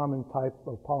most common type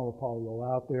of polymer polyol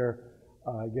out there.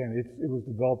 Again, it was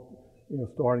developed,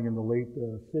 starting in the late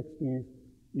 60s.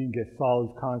 You can get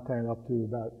solids content up to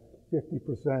about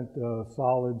 50%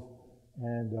 solids,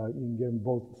 and you can get them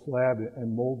both slab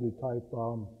and molded type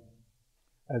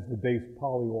as the base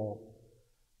polyol.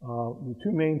 The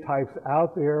two main types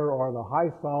out there are the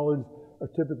high solids are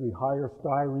typically higher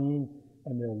styrene,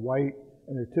 and they're white,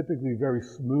 and they're typically very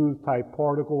smooth type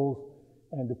particles.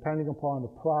 And depending upon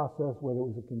the process, whether it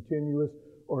was a continuous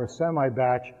or a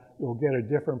semi-batch, you'll get a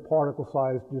different particle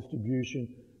size distribution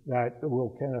that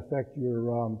can affect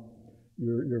your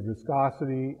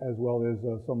viscosity as well as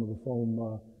some of the foam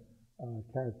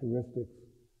characteristics.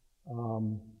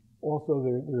 Also,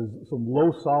 there's some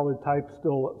low solid types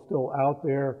still out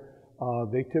there.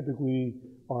 They typically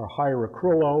are higher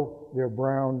acrylo, they're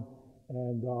brown,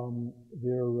 and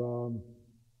they're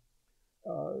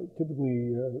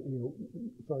typically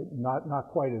not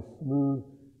quite as smooth,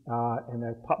 and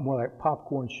that more like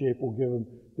popcorn shape will give them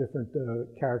different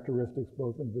characteristics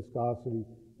both in viscosity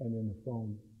and in the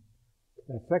foam.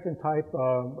 That second type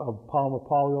of polymer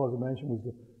polyol, as I mentioned, was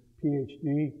the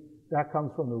PhD. That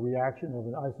comes from the reaction of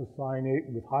an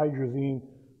isocyanate with hydrazine.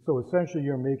 So essentially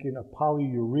you're making a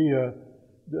polyurea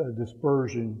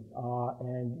dispersion,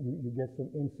 and you get some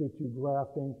in situ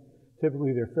grafting.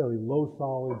 Typically they're fairly low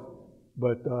solids,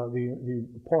 but the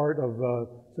part of,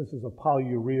 since it's a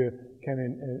polyurea, can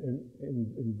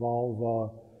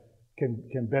involve,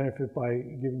 can benefit by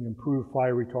giving improved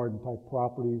fire retardant type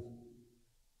properties.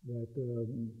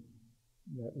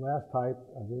 That last type,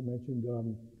 as I mentioned,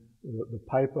 the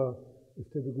pipa is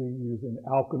typically used in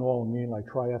alkanolamine, like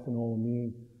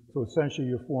triethanolamine. So essentially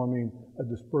you're forming a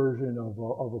dispersion of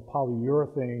a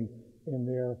polyurethane in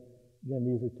there. Again,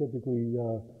 these are typically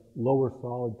lower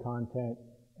solid content,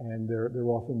 and they're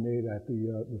often made at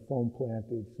the foam plant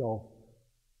itself.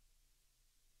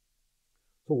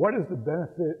 So what is the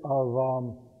benefit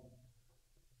of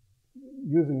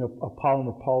using a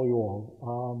polymer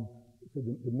polyol? So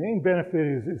the main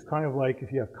benefit is kind of like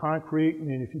if you have concrete, and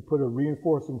then if you put a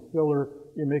reinforcing filler,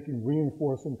 you're making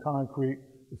reinforcing concrete.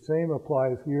 The same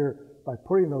applies here. By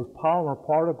putting those polymer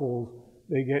particles,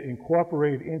 they get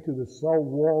incorporated into the cell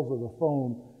walls of the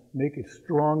foam, make it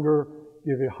stronger,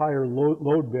 give it higher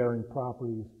load-bearing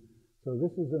properties. So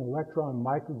this is an electron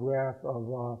micrograph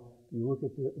of, you look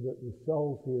at the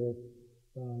cells here,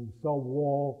 the cell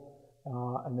wall,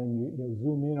 and then you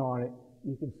zoom in on it.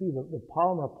 You can see that the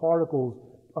polymer particles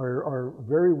are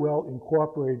very well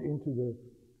incorporated into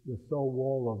the cell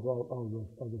wall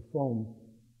of the foam.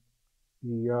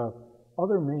 The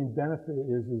other main benefit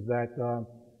is that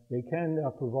they can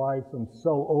provide some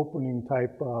cell opening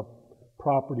type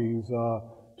properties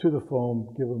to the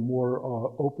foam, give a more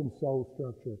open cell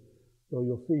structure. So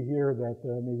you'll see here that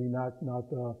maybe not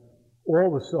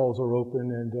all the cells are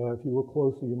open, and if you look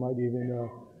closely, you might even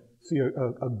see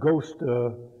a ghost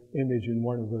image in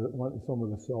some of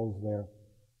the cells there,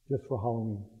 just for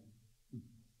Halloween.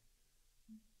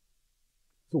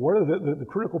 So what are the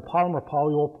critical polymer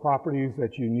polyol properties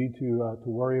that you need to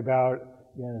worry about?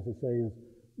 Again, as I say, is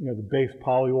the base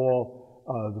polyol,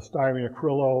 the styrene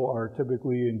acrylo are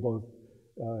typically in both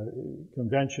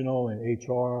conventional and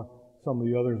HR. Some of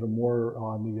the others are more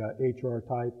on the HR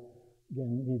type. Again,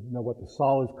 you need to know what the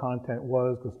solids content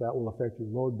was, because that will affect your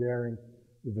load bearing.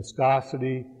 The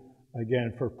viscosity,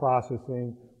 again, for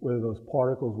processing, whether those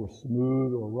particles were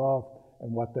smooth or rough,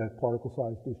 and what that particle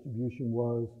size distribution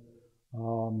was.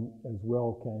 As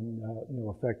well can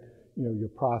affect your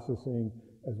processing,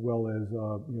 as well as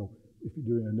if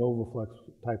you're doing a NovaFlex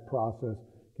type process,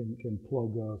 can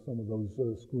plug some of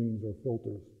those screens or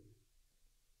filters.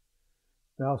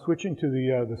 Now switching to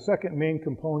the second main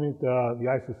component, the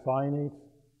isocyanates.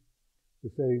 To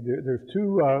say there's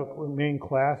two main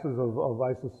classes of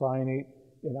isocyanate.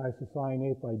 An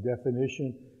isocyanate, by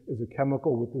definition, is a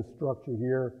chemical with this structure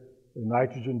here: the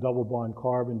nitrogen double bond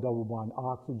carbon, double bond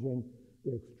oxygen.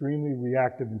 They're extremely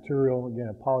reactive material. Again,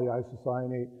 a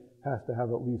polyisocyanate has to have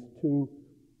at least two.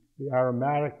 The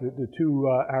aromatic, the two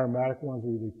aromatic ones are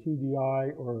either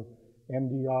TDI or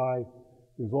MDI.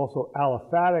 There's also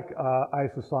aliphatic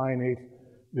isocyanates.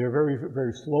 They're very,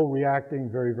 very slow reacting,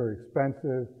 very, very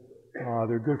expensive.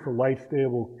 They're good for light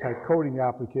stable type coating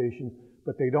applications,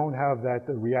 but they don't have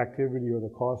the reactivity or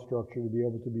the cost structure to be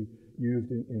able to be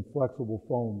used in flexible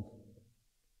foams.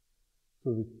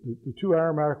 So the two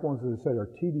aromatic ones, as I said, are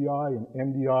TDI and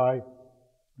MDI.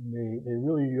 And they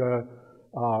really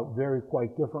vary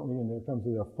quite differently in terms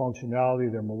of their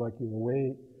functionality, their molecular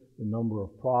weight, the number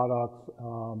of products.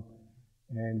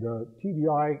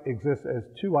 TDI exists as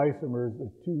two isomers, the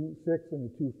 2,6 and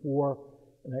the 2,4.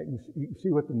 And you can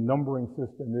see what the numbering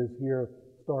system is here.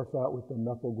 Starts out with the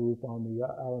methyl group on the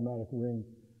aromatic ring.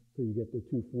 So you get the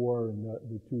 2,4 and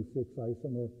the 2,6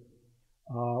 isomer.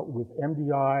 With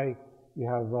MDI, you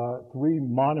have three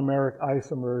monomeric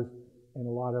isomers and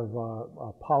a lot of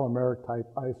polymeric type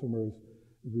isomers.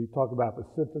 As we talk about the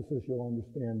synthesis, you'll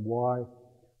understand why.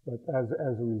 But as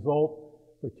a result,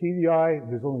 for TDI,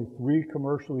 there's only 3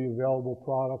 commercially available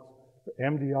products. For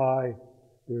MDI,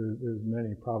 there's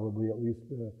many, probably at least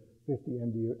 50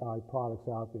 MDI products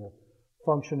out there.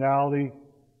 Functionality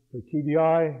for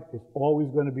TDI, it's always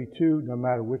going to be 2, no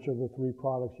matter which of the 3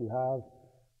 products you have.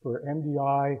 For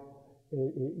MDI,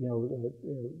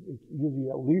 it's usually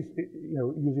at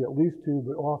least 2,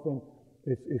 but often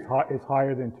it's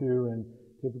higher than 2, and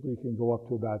typically can go up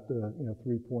to about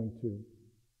 3.2.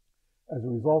 As a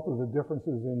result of the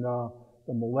differences in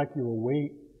the molecular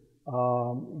weight,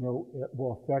 it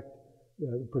will affect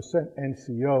the percent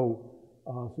NCO.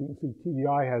 So you can see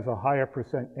TDI has a higher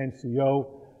percent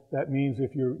NCO. That means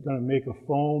if you're going to make a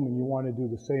foam and you want to do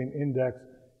the same index,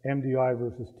 MDI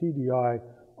versus TDI,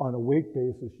 on a weight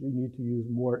basis, you need to use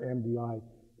more MDI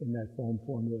in that foam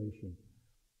formulation.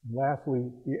 And lastly,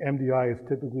 the MDI is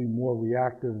typically more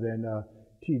reactive than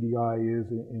TDI is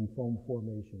in foam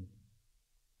formation.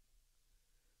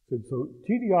 So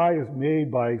TDI is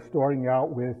made by starting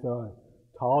out with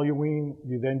toluene.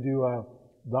 You then do a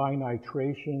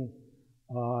dinitration,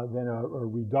 then a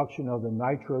reduction of the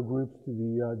nitro groups to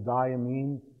the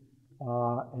diamine,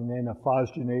 and then a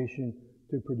phosgenation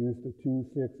to produce the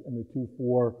 2,6 and the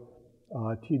 2,4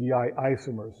 TDI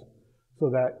isomers. So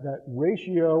that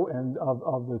ratio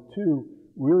of the two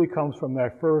really comes from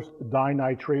that first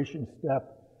dinitration step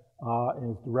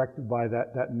and is directed by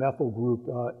that methyl group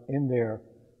in there.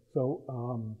 So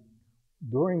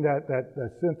during that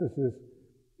synthesis,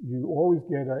 you always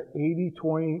get an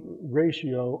 80-20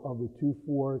 ratio of the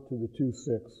 2.4 to the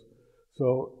 2.6.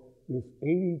 So this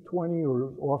 80-20,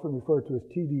 or often referred to as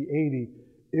TD80,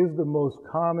 is the most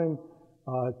common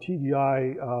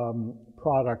TDI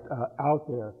product out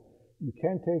there. You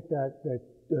can take that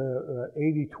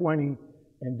 80-20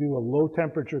 and do a low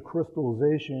temperature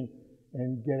crystallization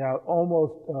and get out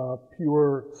almost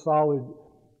pure solid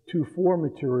 2.4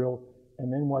 material,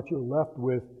 and then what you're left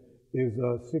with is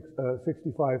a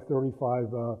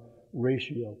 65-35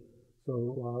 ratio.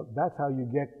 So that's how you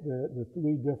get the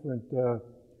three different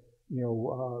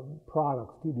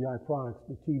products, TDI products: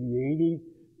 the TD80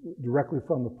 directly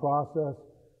from the process,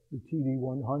 the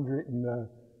TD100, and the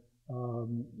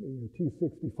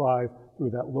T65 through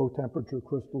that low temperature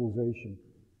crystallization.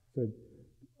 So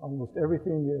almost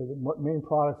everything, the main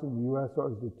products in the U.S. are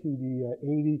the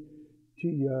TD80,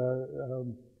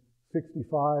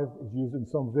 T65 is used in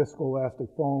some viscoelastic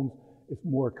foams. It's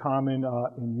more common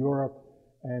in Europe,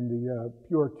 and the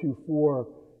pure 2.4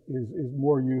 is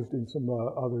more used in some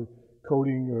other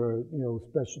coating or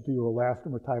specialty or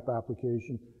elastomer type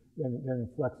application than in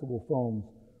flexible foams.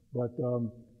 But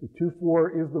the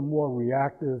 2.4 is the more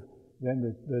reactive than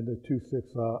the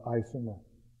 2.6 isomer.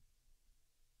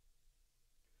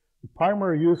 The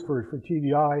primary use for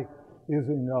TDI is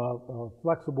in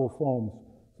flexible foams.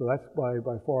 So that's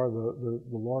by far the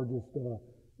largest,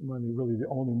 really the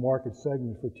only market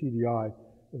segment for TDI,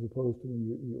 as opposed to when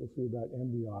you'll see about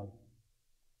MDI.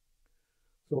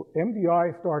 So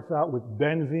MDI starts out with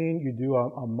benzene. You do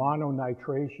a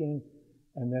mononitration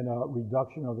and then a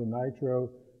reduction of the nitro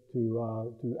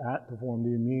to form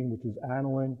the amine, which is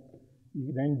aniline.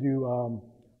 You then do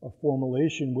a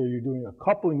formylation where you're doing a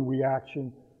coupling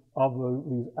reaction of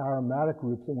these aromatic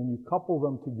groups. And when you couple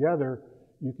them together,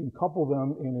 you can couple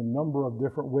them in a number of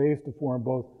different ways to form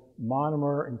both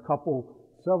monomer and couple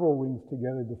several rings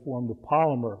together to form the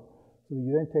polymer. So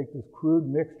you then take this crude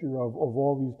mixture of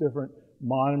all these different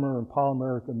monomer and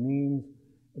polymeric amines,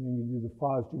 and then you do the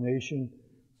phosgenation.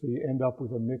 So you end up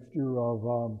with a mixture of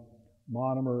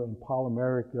monomer and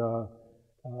polymeric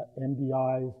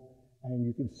MDIs, and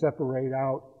you can separate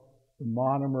out the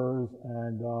monomers,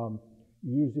 and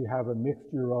you usually have a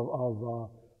mixture of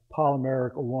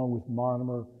polymeric along with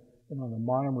monomer. And on the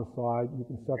monomer side, you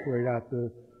can separate out the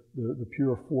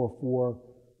pure 4.4,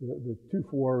 the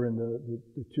 2.4 and the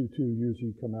 2.2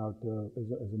 usually come out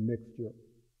as a mixture.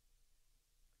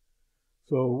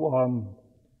 So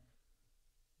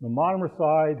the monomer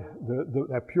side,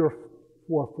 that pure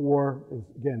 4.4 is,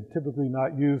 again, typically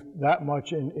not used that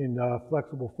much in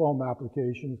flexible foam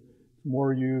applications. It's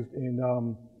more used in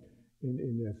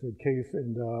case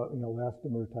and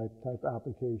elastomer type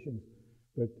applications.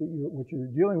 But what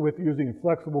you're dealing with using in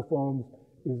flexible foams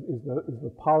is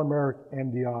the polymeric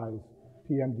MDIs,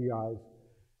 PMDIs.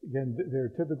 Again,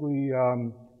 they're typically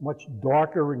much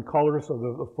darker in color, so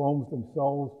the foams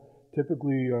themselves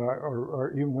typically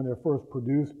are even when they're first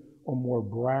produced, are more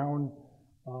brown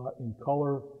in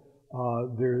color.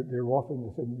 They're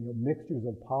often mixtures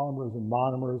of polymers and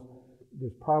monomers.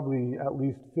 There's probably at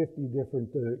least 50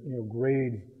 different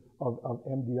grades of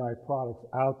MDI products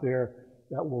out there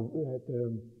that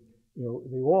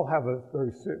they all have a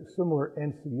very similar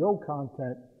NCO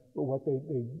content, but what they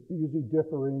usually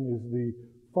differ in is the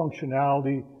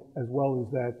functionality as well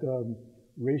as that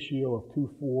ratio of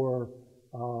 2.4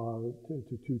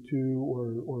 to 2.2,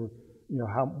 or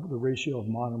how the ratio of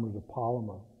monomer to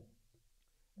polymer.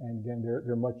 And again,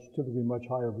 they're typically much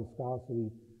higher viscosity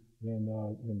than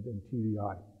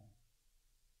TDI.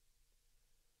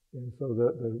 And so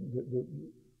the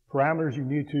parameters you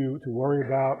need to worry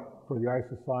about for the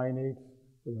isocyanates,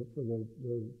 for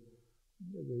the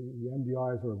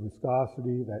MDIs, are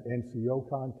viscosity, that NCO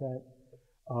content,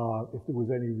 if there was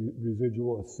any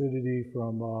residual acidity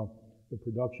from the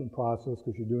production process,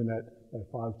 because you're doing that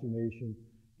phosgenation.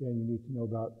 Again, you need to know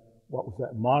about what was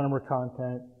that monomer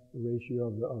content, the ratio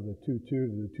of the 2.2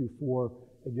 to the 2.4,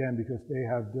 again, because they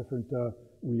have different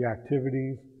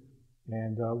reactivities,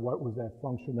 and what was that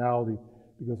functionality.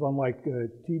 Because unlike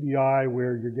TDI,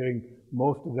 where you're getting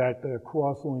most of that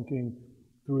cross-linking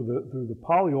through the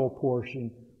polyol portion,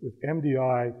 with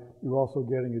MDI, you're also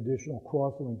getting additional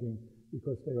cross-linking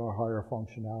because they are higher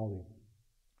functionality.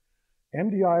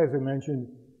 MDI, as I mentioned,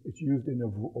 it's used in a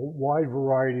wide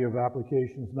variety of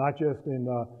applications, not just in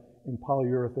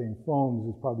polyurethane foams.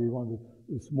 It's probably one of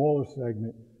the smaller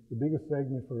segment. The biggest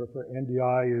segment for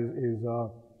MDI is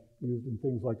used in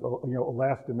things like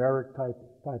elastomeric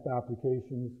type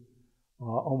applications.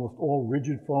 Almost all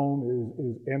rigid foam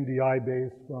is MDI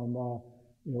based, from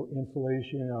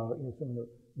insulation, from the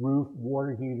roof,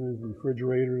 water heaters,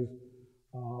 refrigerators,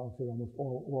 So almost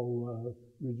all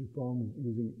rigid foam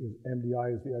is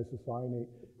MDI as the isocyanate.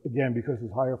 Again, because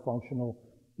it's higher functional,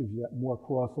 gives you that more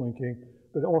cross-linking.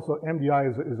 But also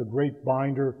MDI is a great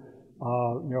binder.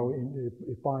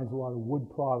 It binds a lot of wood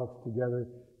products together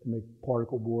to make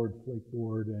particle board, flake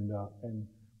board, and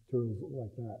materials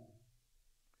like that.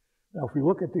 Now, if we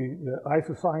look at the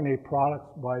isocyanate products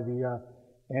by the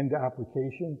end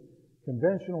application,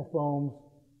 conventional foams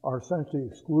are essentially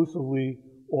exclusively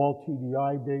all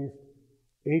TDI based.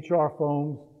 HR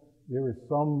foams, there is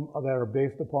some that are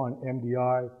based upon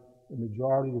MDI. The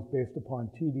majority is based upon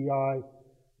TDI.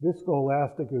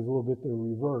 Viscoelastic is a little bit the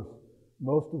reverse.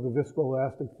 Most of the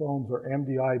viscoelastic foams are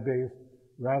MDI based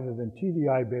rather than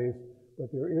TDI based,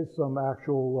 but there is some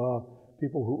actual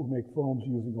people who make foams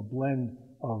using a blend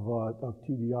of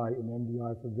TDI and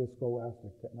MDI for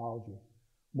viscoelastic technology.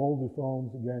 Moldy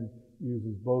foams, again,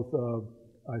 uses both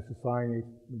isocyanates,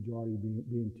 majority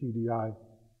being TDI.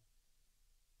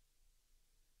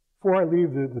 Before I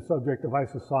leave the subject of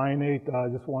isocyanate, I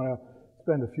just want to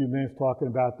spend a few minutes talking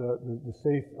about the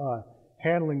safe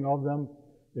handling of them.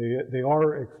 They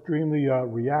are extremely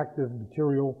reactive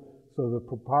material, so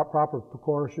the proper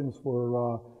precautions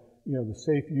for the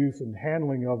safe use and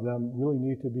handling of them really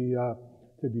need to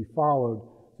be followed.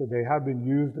 So they have been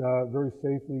used very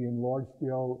safely in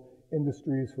large-scale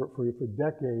industries for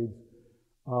decades.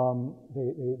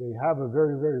 They have a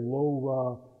very, very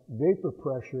low vapor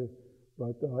pressure,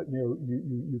 but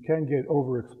you can get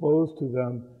overexposed to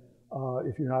them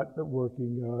if you're not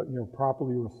working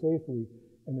properly or safely.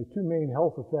 And the two main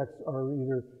health effects are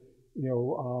either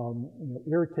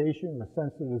irritation or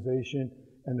sensitization,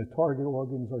 and the target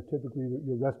organs are typically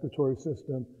your respiratory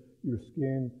system, your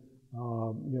skin,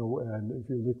 and if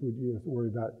you're liquid, you have to worry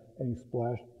about any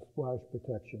splash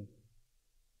protection.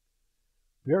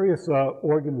 Various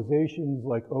organizations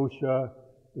like OSHA,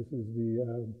 this is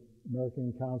the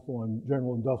American Council on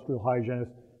General Industrial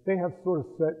Hygienists, they have sort of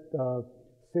set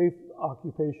safe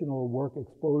occupational work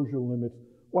exposure limits.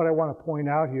 What I want to point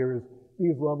out here is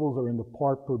these levels are in the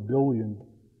part per billion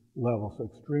level, so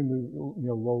extremely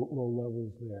low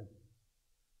levels there.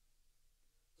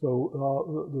 So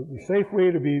the safe way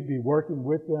to be working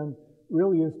with them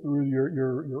really is through your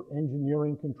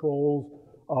engineering controls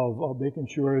of making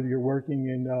sure that you're working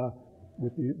in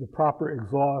with the proper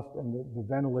exhaust and the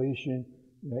ventilation,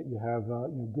 that you have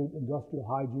good industrial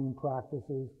hygiene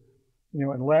practices,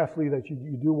 and lastly that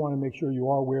you do want to make sure you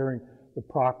are wearing the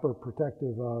proper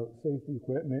protective safety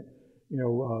equipment,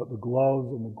 the gloves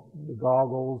and the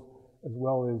goggles, as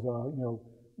well as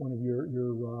one of your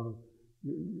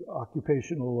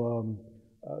occupational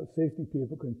safety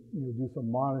people can do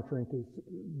some monitoring to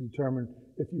determine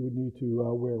if you would need to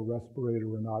wear a respirator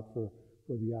or not for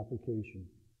the application.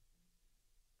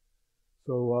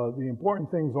 So the important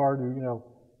things are to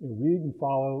read and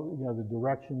follow the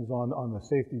directions on the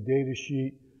safety data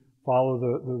sheet, follow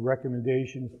the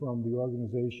recommendations from the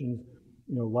organizations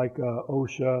like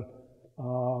OSHA,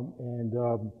 and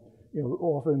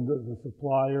often the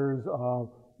suppliers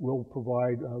will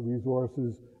provide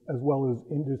resources, as well as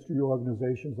industry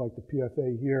organizations like the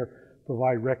PFA here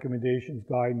provide recommendations,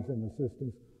 guidance, and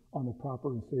assistance on the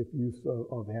proper and safe use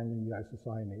of handling the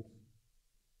isocyanates.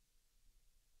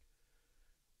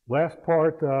 Last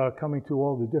part, coming to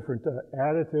all the different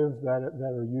additives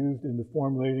that are used in the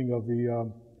formulating of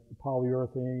the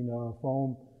polyurethane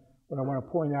foam. What I want to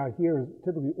point out here is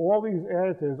typically all these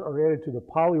additives are added to the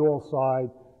polyol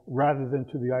side rather than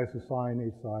to the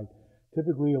isocyanate side.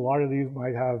 Typically, a lot of these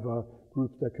might have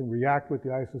groups that can react with the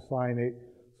isocyanate,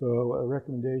 so a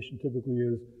recommendation typically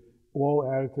is all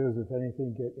additives, if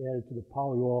anything, get added to the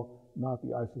polyol, not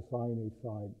the isocyanate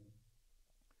side.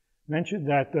 Mentioned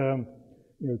that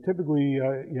typically,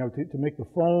 to make the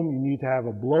foam, you need to have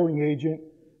a blowing agent,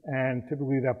 and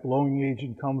typically that blowing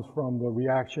agent comes from the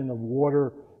reaction of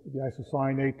water with the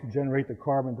isocyanate to generate the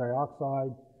carbon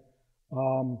dioxide.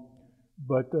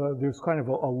 But there's kind of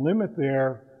a limit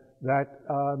there that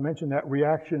mentioned that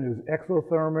reaction is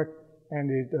exothermic, and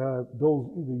it builds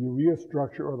the urea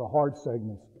structure or the hard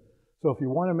segments. So if you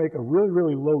want to make a really,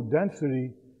 really low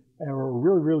density or a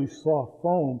really, really soft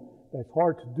foam, that's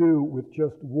hard to do with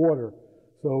just water.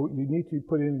 So you need to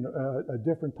put in a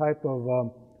different type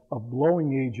of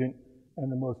blowing agent,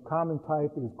 and the most common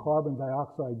type is carbon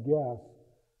dioxide gas,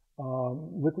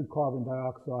 liquid carbon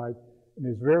dioxide, and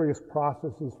there's various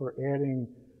processes for adding,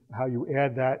 how you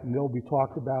add that, and they'll be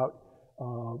talked about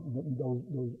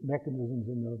those mechanisms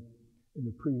in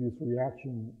the previous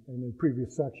reaction, in the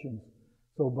previous sections.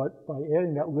 So, but by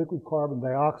adding that liquid carbon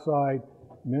dioxide,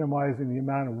 minimizing the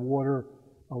amount of water,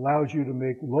 allows you to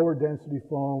make lower density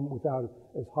foam without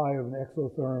as high of an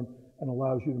exotherm and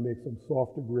allows you to make some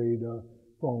softer grade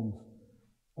foams.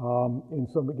 In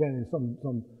some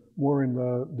more in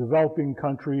the developing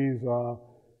countries, or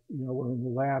in the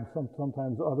lab,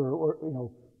 sometimes other,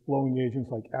 flowing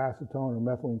agents like acetone or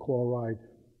methylene chloride,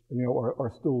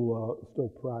 are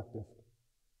still practiced.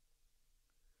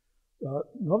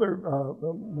 One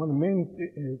of the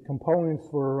main components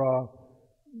for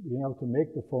being able to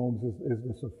make the foams is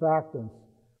the surfactants,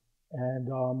 and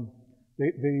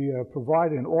they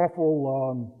provide an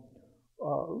awful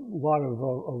lot of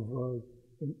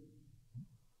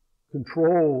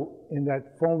control in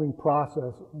that foaming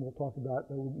process. We'll talk about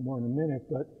that a little more in a minute,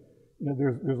 but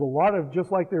there's a lot of,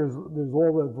 just like there's all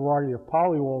the variety of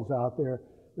polyols out there,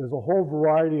 there's a whole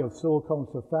variety of silicone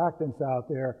surfactants out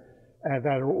there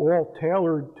that are all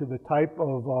tailored to the type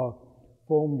of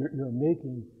foam you're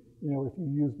making. If you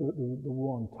use the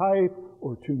wrong type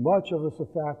or too much of a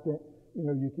surfactant,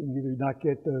 you can either not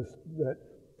get that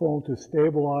foam to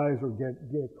stabilize or get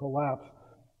collapsed.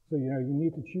 So, you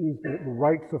need to choose the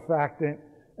right surfactant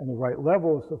and the right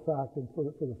level of surfactant for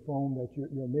the foam that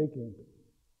you're making.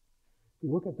 If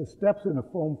you look at the steps in a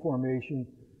foam formation,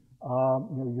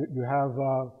 you have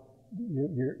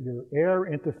your air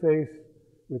interface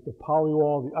with the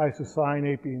polyol, the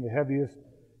isocyanate being the heaviest,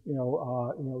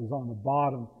 is on the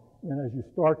bottom. And as you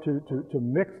start to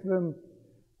mix them,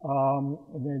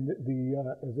 and then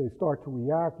as they start to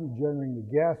react, you're generating the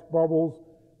gas bubbles,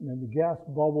 and then the gas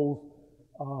bubbles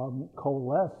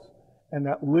coalesce, and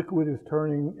that liquid is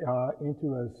turning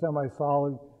into a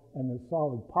semi-solid and a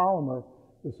solid polymer.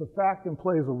 The surfactant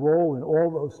plays a role in all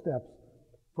those steps,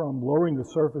 from lowering the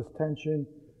surface tension,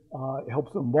 it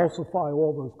helps emulsify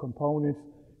all those components,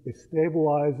 it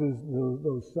stabilizes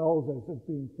those cells as it's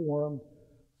being formed.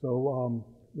 So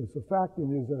the surfactant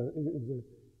is an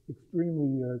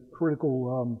extremely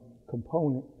critical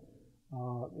component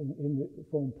in the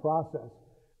foam process.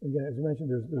 Again, as I mentioned,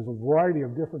 there's a variety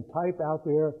of different type out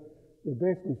there.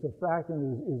 Basically, surfactant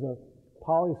is a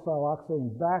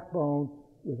polysiloxane backbone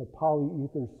with a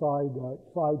polyether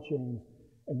side chains.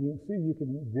 And you can see you can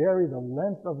vary the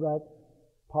length of that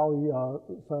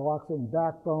polysiloxane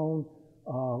backbone,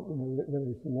 whether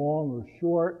it's long or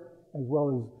short, as well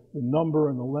as the number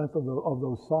and the length of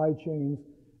those side chains.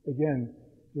 Again,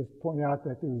 just point out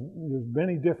that there's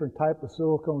many different types of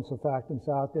silicone surfactants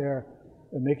out there,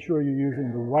 and make sure you're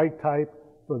using the right type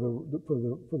for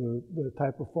the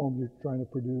type of foam you're trying to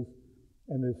produce.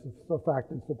 And the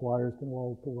surfactant suppliers can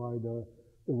all provide the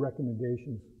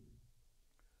recommendations.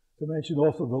 To mention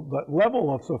also, the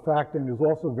level of surfactant is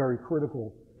also very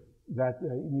critical, that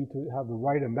you need to have the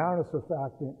right amount of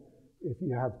surfactant. If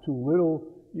you have too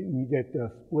little, you get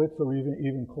splits or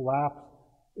even collapse.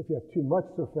 If you have too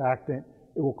much surfactant,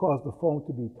 it will cause the foam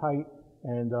to be tight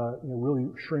and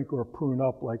really shrink or prune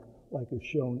up like is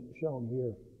shown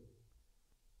here.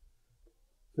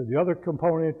 So the other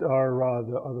component are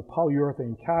the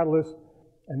polyurethane catalysts,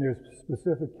 and there's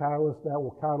specific catalysts that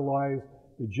will catalyze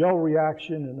the gel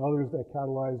reaction and others that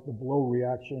catalyze the blow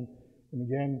reaction. And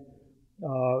again,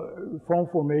 foam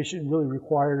formation really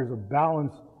requires a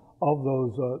balance of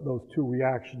those two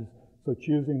reactions. So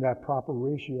choosing that proper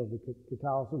ratio of the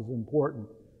catalysis is important.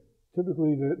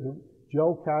 Typically, the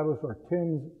gel catalysts are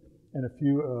tins and a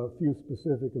few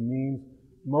specific amines.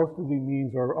 Most of the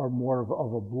amines are more of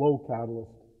a blow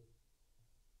catalyst.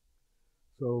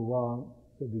 So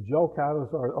the gel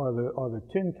catalysts are the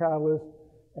tin catalysts,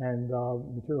 and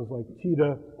materials like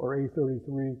TITA or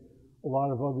A33. A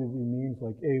lot of other amines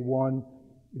like A1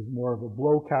 is more of a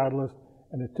blow catalyst.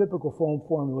 And a typical foam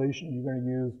formulation, you're going to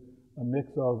use a mix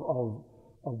of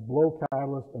blow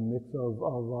catalyst, a mix of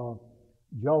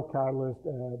gel catalyst,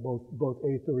 both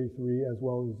A33 as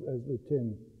well as the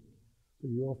tin. So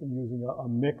you're often using a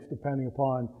mix depending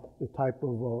upon the type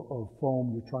of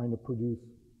foam you're trying to produce.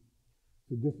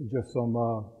 So this is just some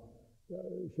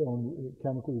showing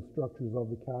chemical structures of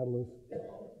the catalyst.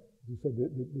 As you said,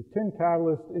 the tin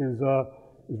catalyst is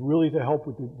really to help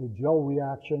with the gel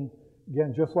reaction.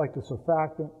 Again, just like the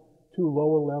surfactant, too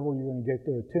lower level, you're going to get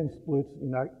the tin splits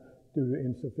due to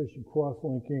insufficient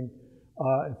cross-linking.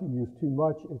 If you use too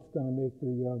much, it's going to make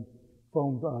the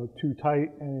foam too tight,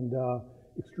 and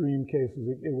extreme cases,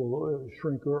 it will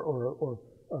shrink or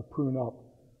prune up.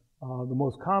 The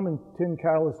most common tin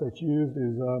catalyst that's used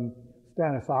is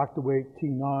stannous octaweight,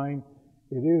 T9.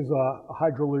 It is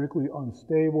hydrolytically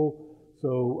unstable,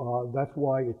 so that's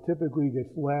why it typically gets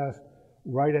last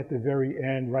right at the very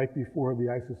end, right before the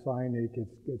isocyanate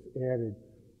gets added.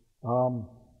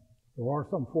 There are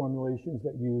some formulations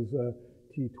that use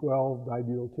T12,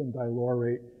 dibutyl tin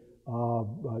dilaurate,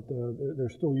 but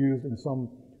they're still used in some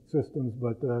systems,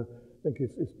 but think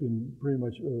it's been pretty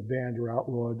much banned or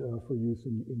outlawed for use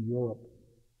in Europe.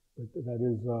 But that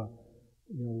is, a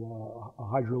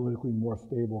hydrolytically more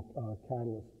stable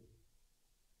catalyst.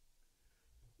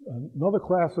 Another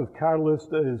class of catalyst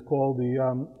is called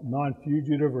the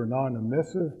non-fugitive or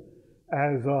non-emissive.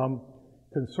 As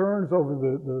concerns over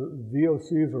the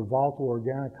VOCs or volatile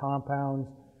organic compounds,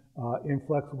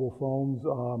 inflexible foams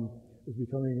is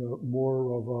becoming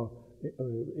more of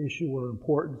an issue or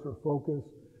importance or focus.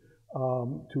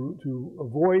 To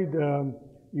avoid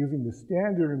using the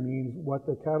standard amines, what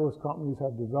the catalyst companies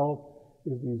have developed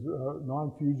is these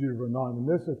non-fugitive or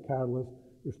non-emissive catalysts.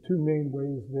 There's two main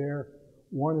ways there.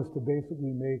 One is to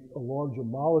basically make a larger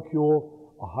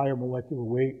molecule, a higher molecular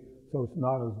weight, so it's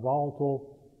not as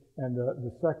volatile. And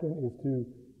the second is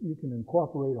you can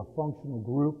incorporate a functional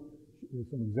group. There's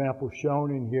some examples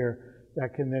shown in here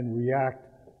that can then react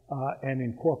and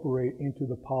incorporate into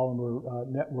the polymer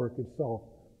network itself.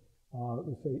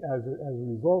 Let's say as a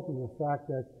result of the fact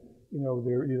that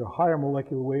they're either higher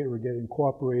molecular weight or get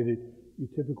incorporated, you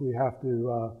typically have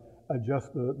to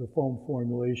adjust the foam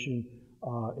formulation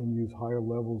and use higher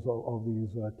levels of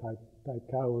these type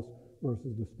catalysts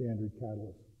versus the standard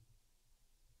catalyst.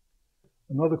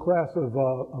 Another class of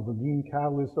amine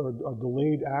catalysts are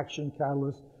delayed action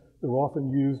catalysts. They're often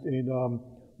used in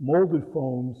molded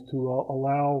foams to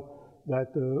allow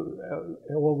that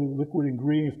all the liquid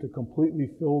ingredients to completely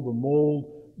fill the mold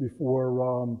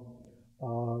before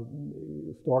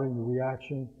starting the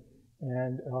reaction.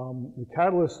 And the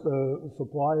catalyst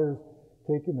suppliers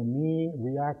take an amine,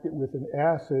 react it with an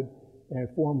acid, and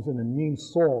it forms an amine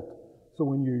salt. So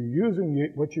when you're using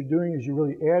it, what you're doing is you're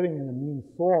really adding an amine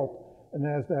salt, and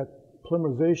as that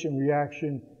polymerization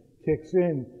reaction kicks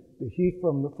in, the heat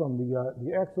from the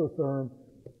exotherm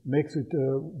makes it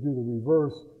do the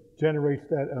reverse, generates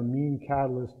that amine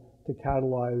catalyst to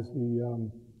catalyze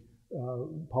the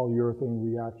polyurethane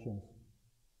reactions.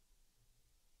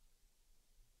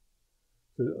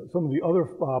 So some of the other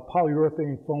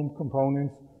polyurethane foam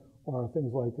components are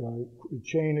things like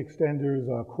chain extenders,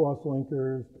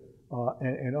 cross-linkers,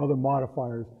 and other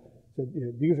modifiers. So,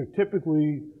 these are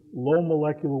typically low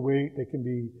molecular weight. They can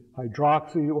be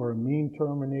hydroxy or amine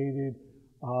terminated,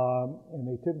 and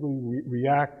they typically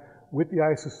react with the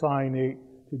isocyanate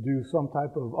to do some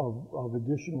type of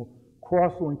additional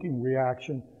cross-linking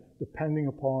reaction depending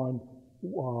upon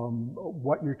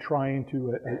what you're trying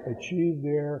to achieve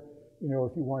there. If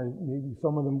you want to, maybe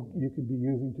some of them you could be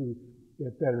using to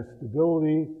get better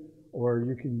stability, or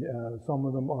you can, some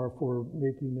of them are for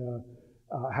making,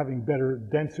 having better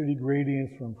density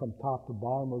gradients from top to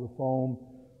bottom of the foam.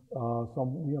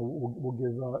 Some, will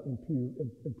give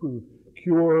improved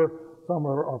cure. Some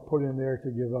are put in there to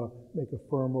make a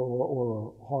firmer or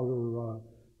a harder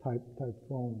type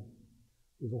foam.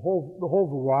 There's the whole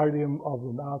variety of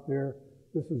them out there.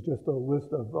 This is just a list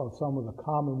of some of the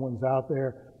common ones out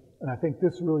there. And I think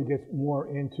this really gets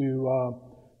more into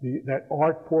that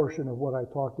art portion of what I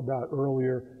talked about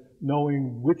earlier,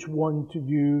 knowing which one to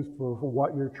use for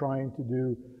what you're trying to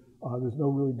do. There's no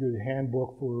really good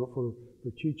handbook for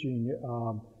teaching,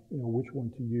 which one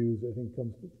to use. I think it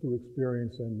comes through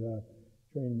experience and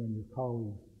training on your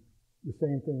colleagues. The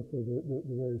same thing for the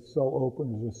various cell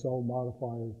openers or cell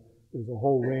modifiers. There's a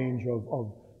whole range of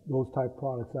those type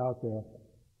products out there.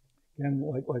 And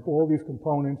like all these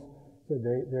components,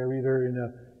 they're either in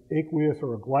an aqueous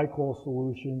or a glycol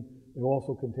solution. They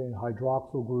also contain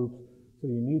hydroxyl groups, so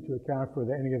you need to account for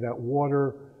any of that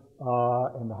water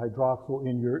and the hydroxyl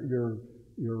in your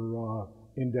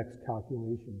index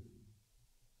calculations.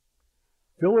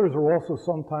 Fillers are also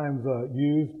sometimes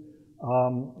used.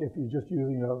 If you're just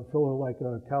using a filler like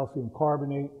a calcium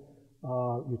carbonate,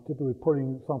 you're typically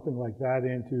putting something like that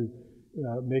in to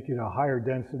make it a higher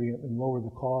density and lower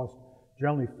the cost.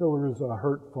 Generally, fillers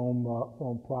hurt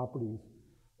foam properties.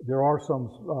 There are some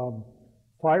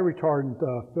fire retardant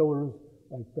fillers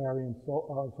like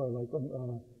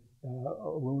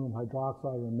aluminum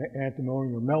hydroxide or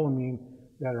antimony or melamine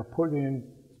that are put in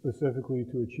specifically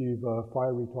to achieve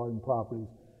fire retardant properties.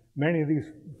 Many of these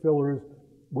fillers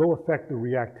will affect the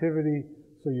reactivity,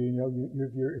 so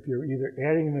if you're either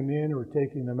adding them in or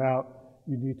taking them out,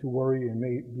 you need to worry and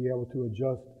may be able to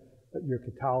adjust your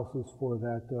catalysis for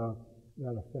that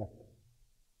effect.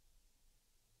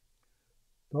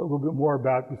 A little bit more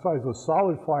about, besides those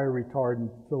solid fire retardant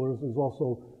fillers, there's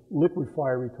also liquid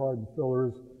fire retardant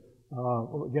fillers.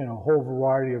 Again, a whole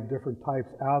variety of different types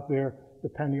out there,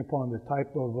 depending upon the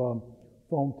type of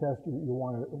foam test you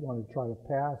want to try to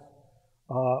pass.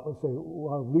 Let's say a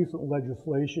lot of recent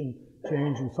legislation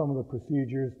changing some of the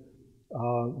procedures.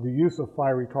 The use of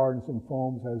fire retardants in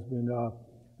foams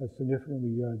has has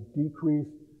significantly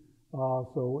decreased.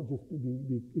 So just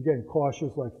be, again,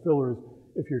 cautious like fillers.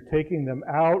 If you're taking them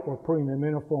out or putting them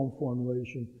in a foam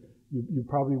formulation, you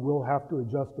probably will have to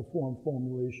adjust the foam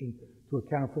formulation to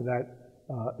account for that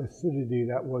acidity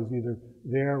that was either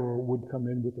there or would come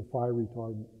in with the fire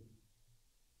retardant.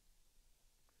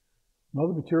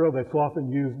 Another material that's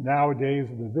often used nowadays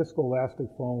in the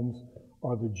viscoelastic foams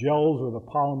are the gels or the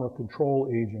polymer control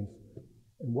agents.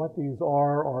 And what these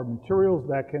are materials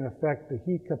that can affect the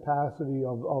heat capacity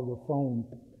of the foam.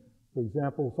 For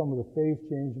example, some of the phase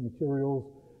change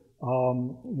materials,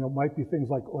 might be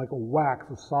things like a wax,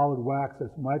 a solid wax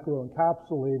that's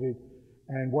microencapsulated.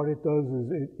 And what it does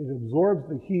is it absorbs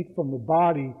the heat from the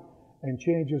body and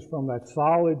changes from that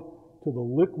solid to the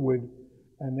liquid.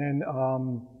 And then,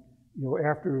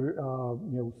 after,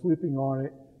 sleeping on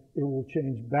it, it will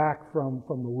change back from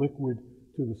the liquid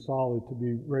to the solid to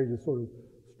be ready to sort of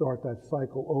start that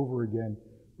cycle over again.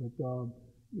 But,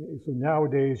 so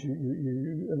nowadays,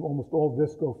 you almost all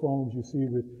visco foams you see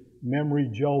with memory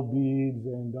gel beads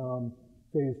and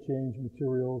phase change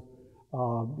materials.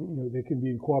 They can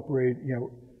be incorporated,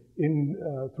 in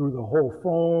through the whole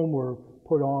foam or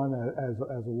put on as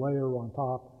a layer on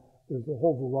top. There's a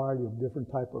whole variety of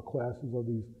different type of classes of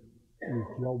these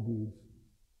gel beads.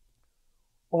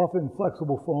 Often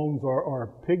flexible foams are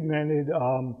pigmented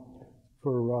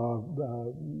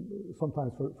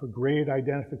sometimes for grade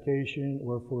identification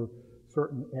or for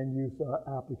certain end-use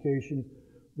applications.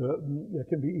 There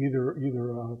can be either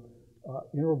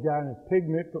inorganic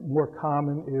pigment, but more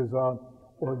common is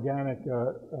organic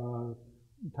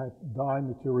type dye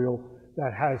material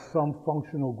that has some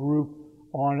functional group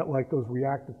on it, like those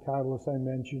reactive catalysts I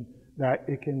mentioned, that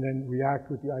it can then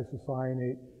react with the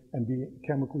isocyanate and be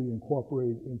chemically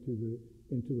incorporated into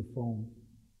the foam.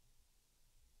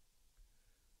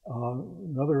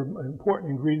 Another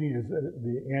important ingredient is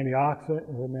the antioxidant,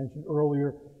 as I mentioned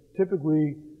earlier.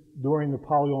 Typically, during the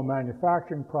polyol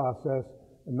manufacturing process,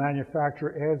 the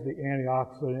manufacturer adds the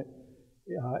antioxidant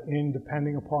in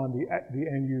depending upon the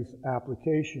end-use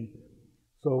application.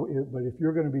 So, but if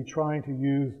you're going to be trying to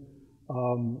use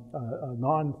a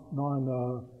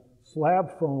non-slab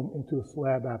foam into a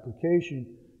slab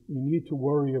application, you need to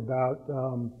worry about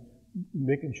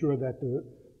making sure that the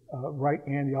right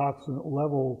antioxidant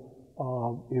level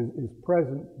is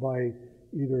present by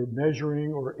either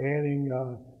measuring or adding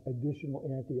additional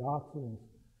antioxidants.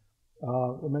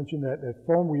 I mentioned that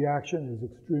foam reaction is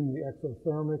extremely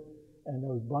exothermic, and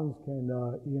those buns can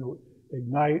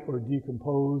ignite or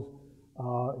decompose.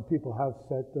 And people have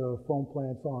set foam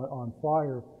plants on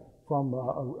fire from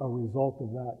a result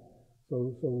of that.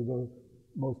 So the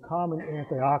most common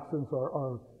antioxidants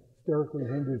are sterically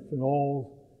hindered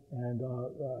phenols and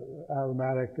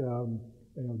aromatic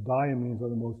diamines are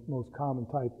the most common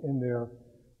type in there.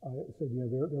 So they're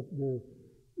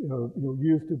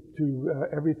used to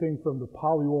everything from the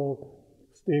polyol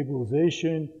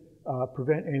stabilization,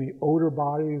 prevent any odor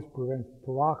bodies, prevent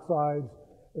peroxides,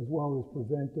 as well as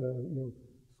prevent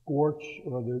scorch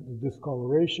or the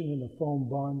discoloration in the foam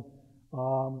bun,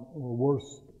 or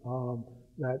worse,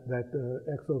 that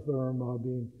exotherm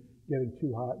getting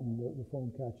too hot and the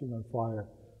foam catching on fire.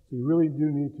 So you really do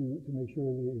need to make sure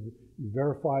that you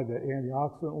verify the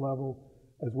antioxidant level,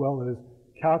 as well as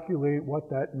calculate what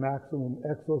that maximum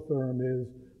exotherm is.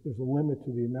 There's a limit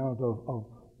to the amount of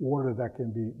water that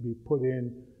can be put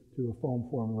in to a foam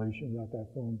formulation without that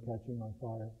foam catching on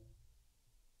fire.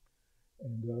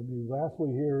 And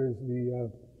lastly here is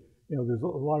there's a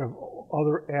lot of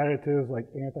other additives like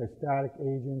anti-static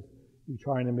agents. You're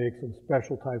trying to make some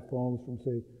special type foams from,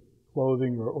 say,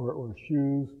 clothing or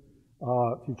shoes.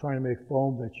 If you're trying to make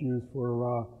foam that's used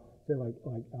for, say,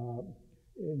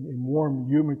 in warm,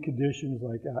 humid conditions,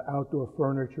 like outdoor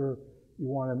furniture, you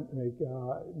want to make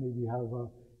maybe have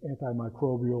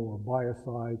antimicrobial or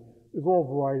biocide. There's all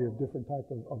variety of different types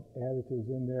of additives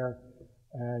in there,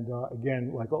 and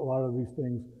again, like a lot of these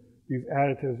things, these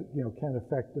additives can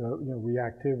affect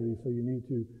reactivity. So you need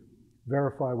to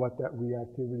verify what that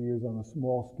reactivity is on a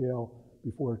small scale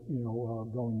before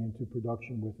going into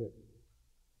production with it.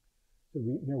 So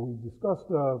we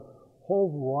discussed a whole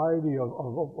variety of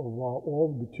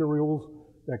all the materials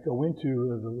that go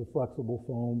into the flexible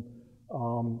foam.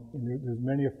 And there's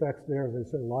many effects there. As I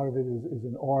said, a lot of it is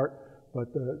an art,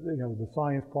 but the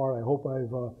science part, I hope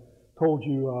I've told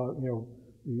you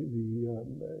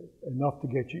enough to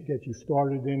get you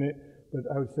started in it. But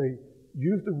I would say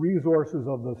use the resources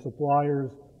of the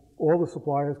suppliers. All the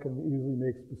suppliers can easily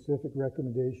make specific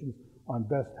recommendations on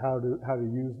best how to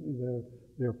use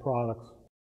their products.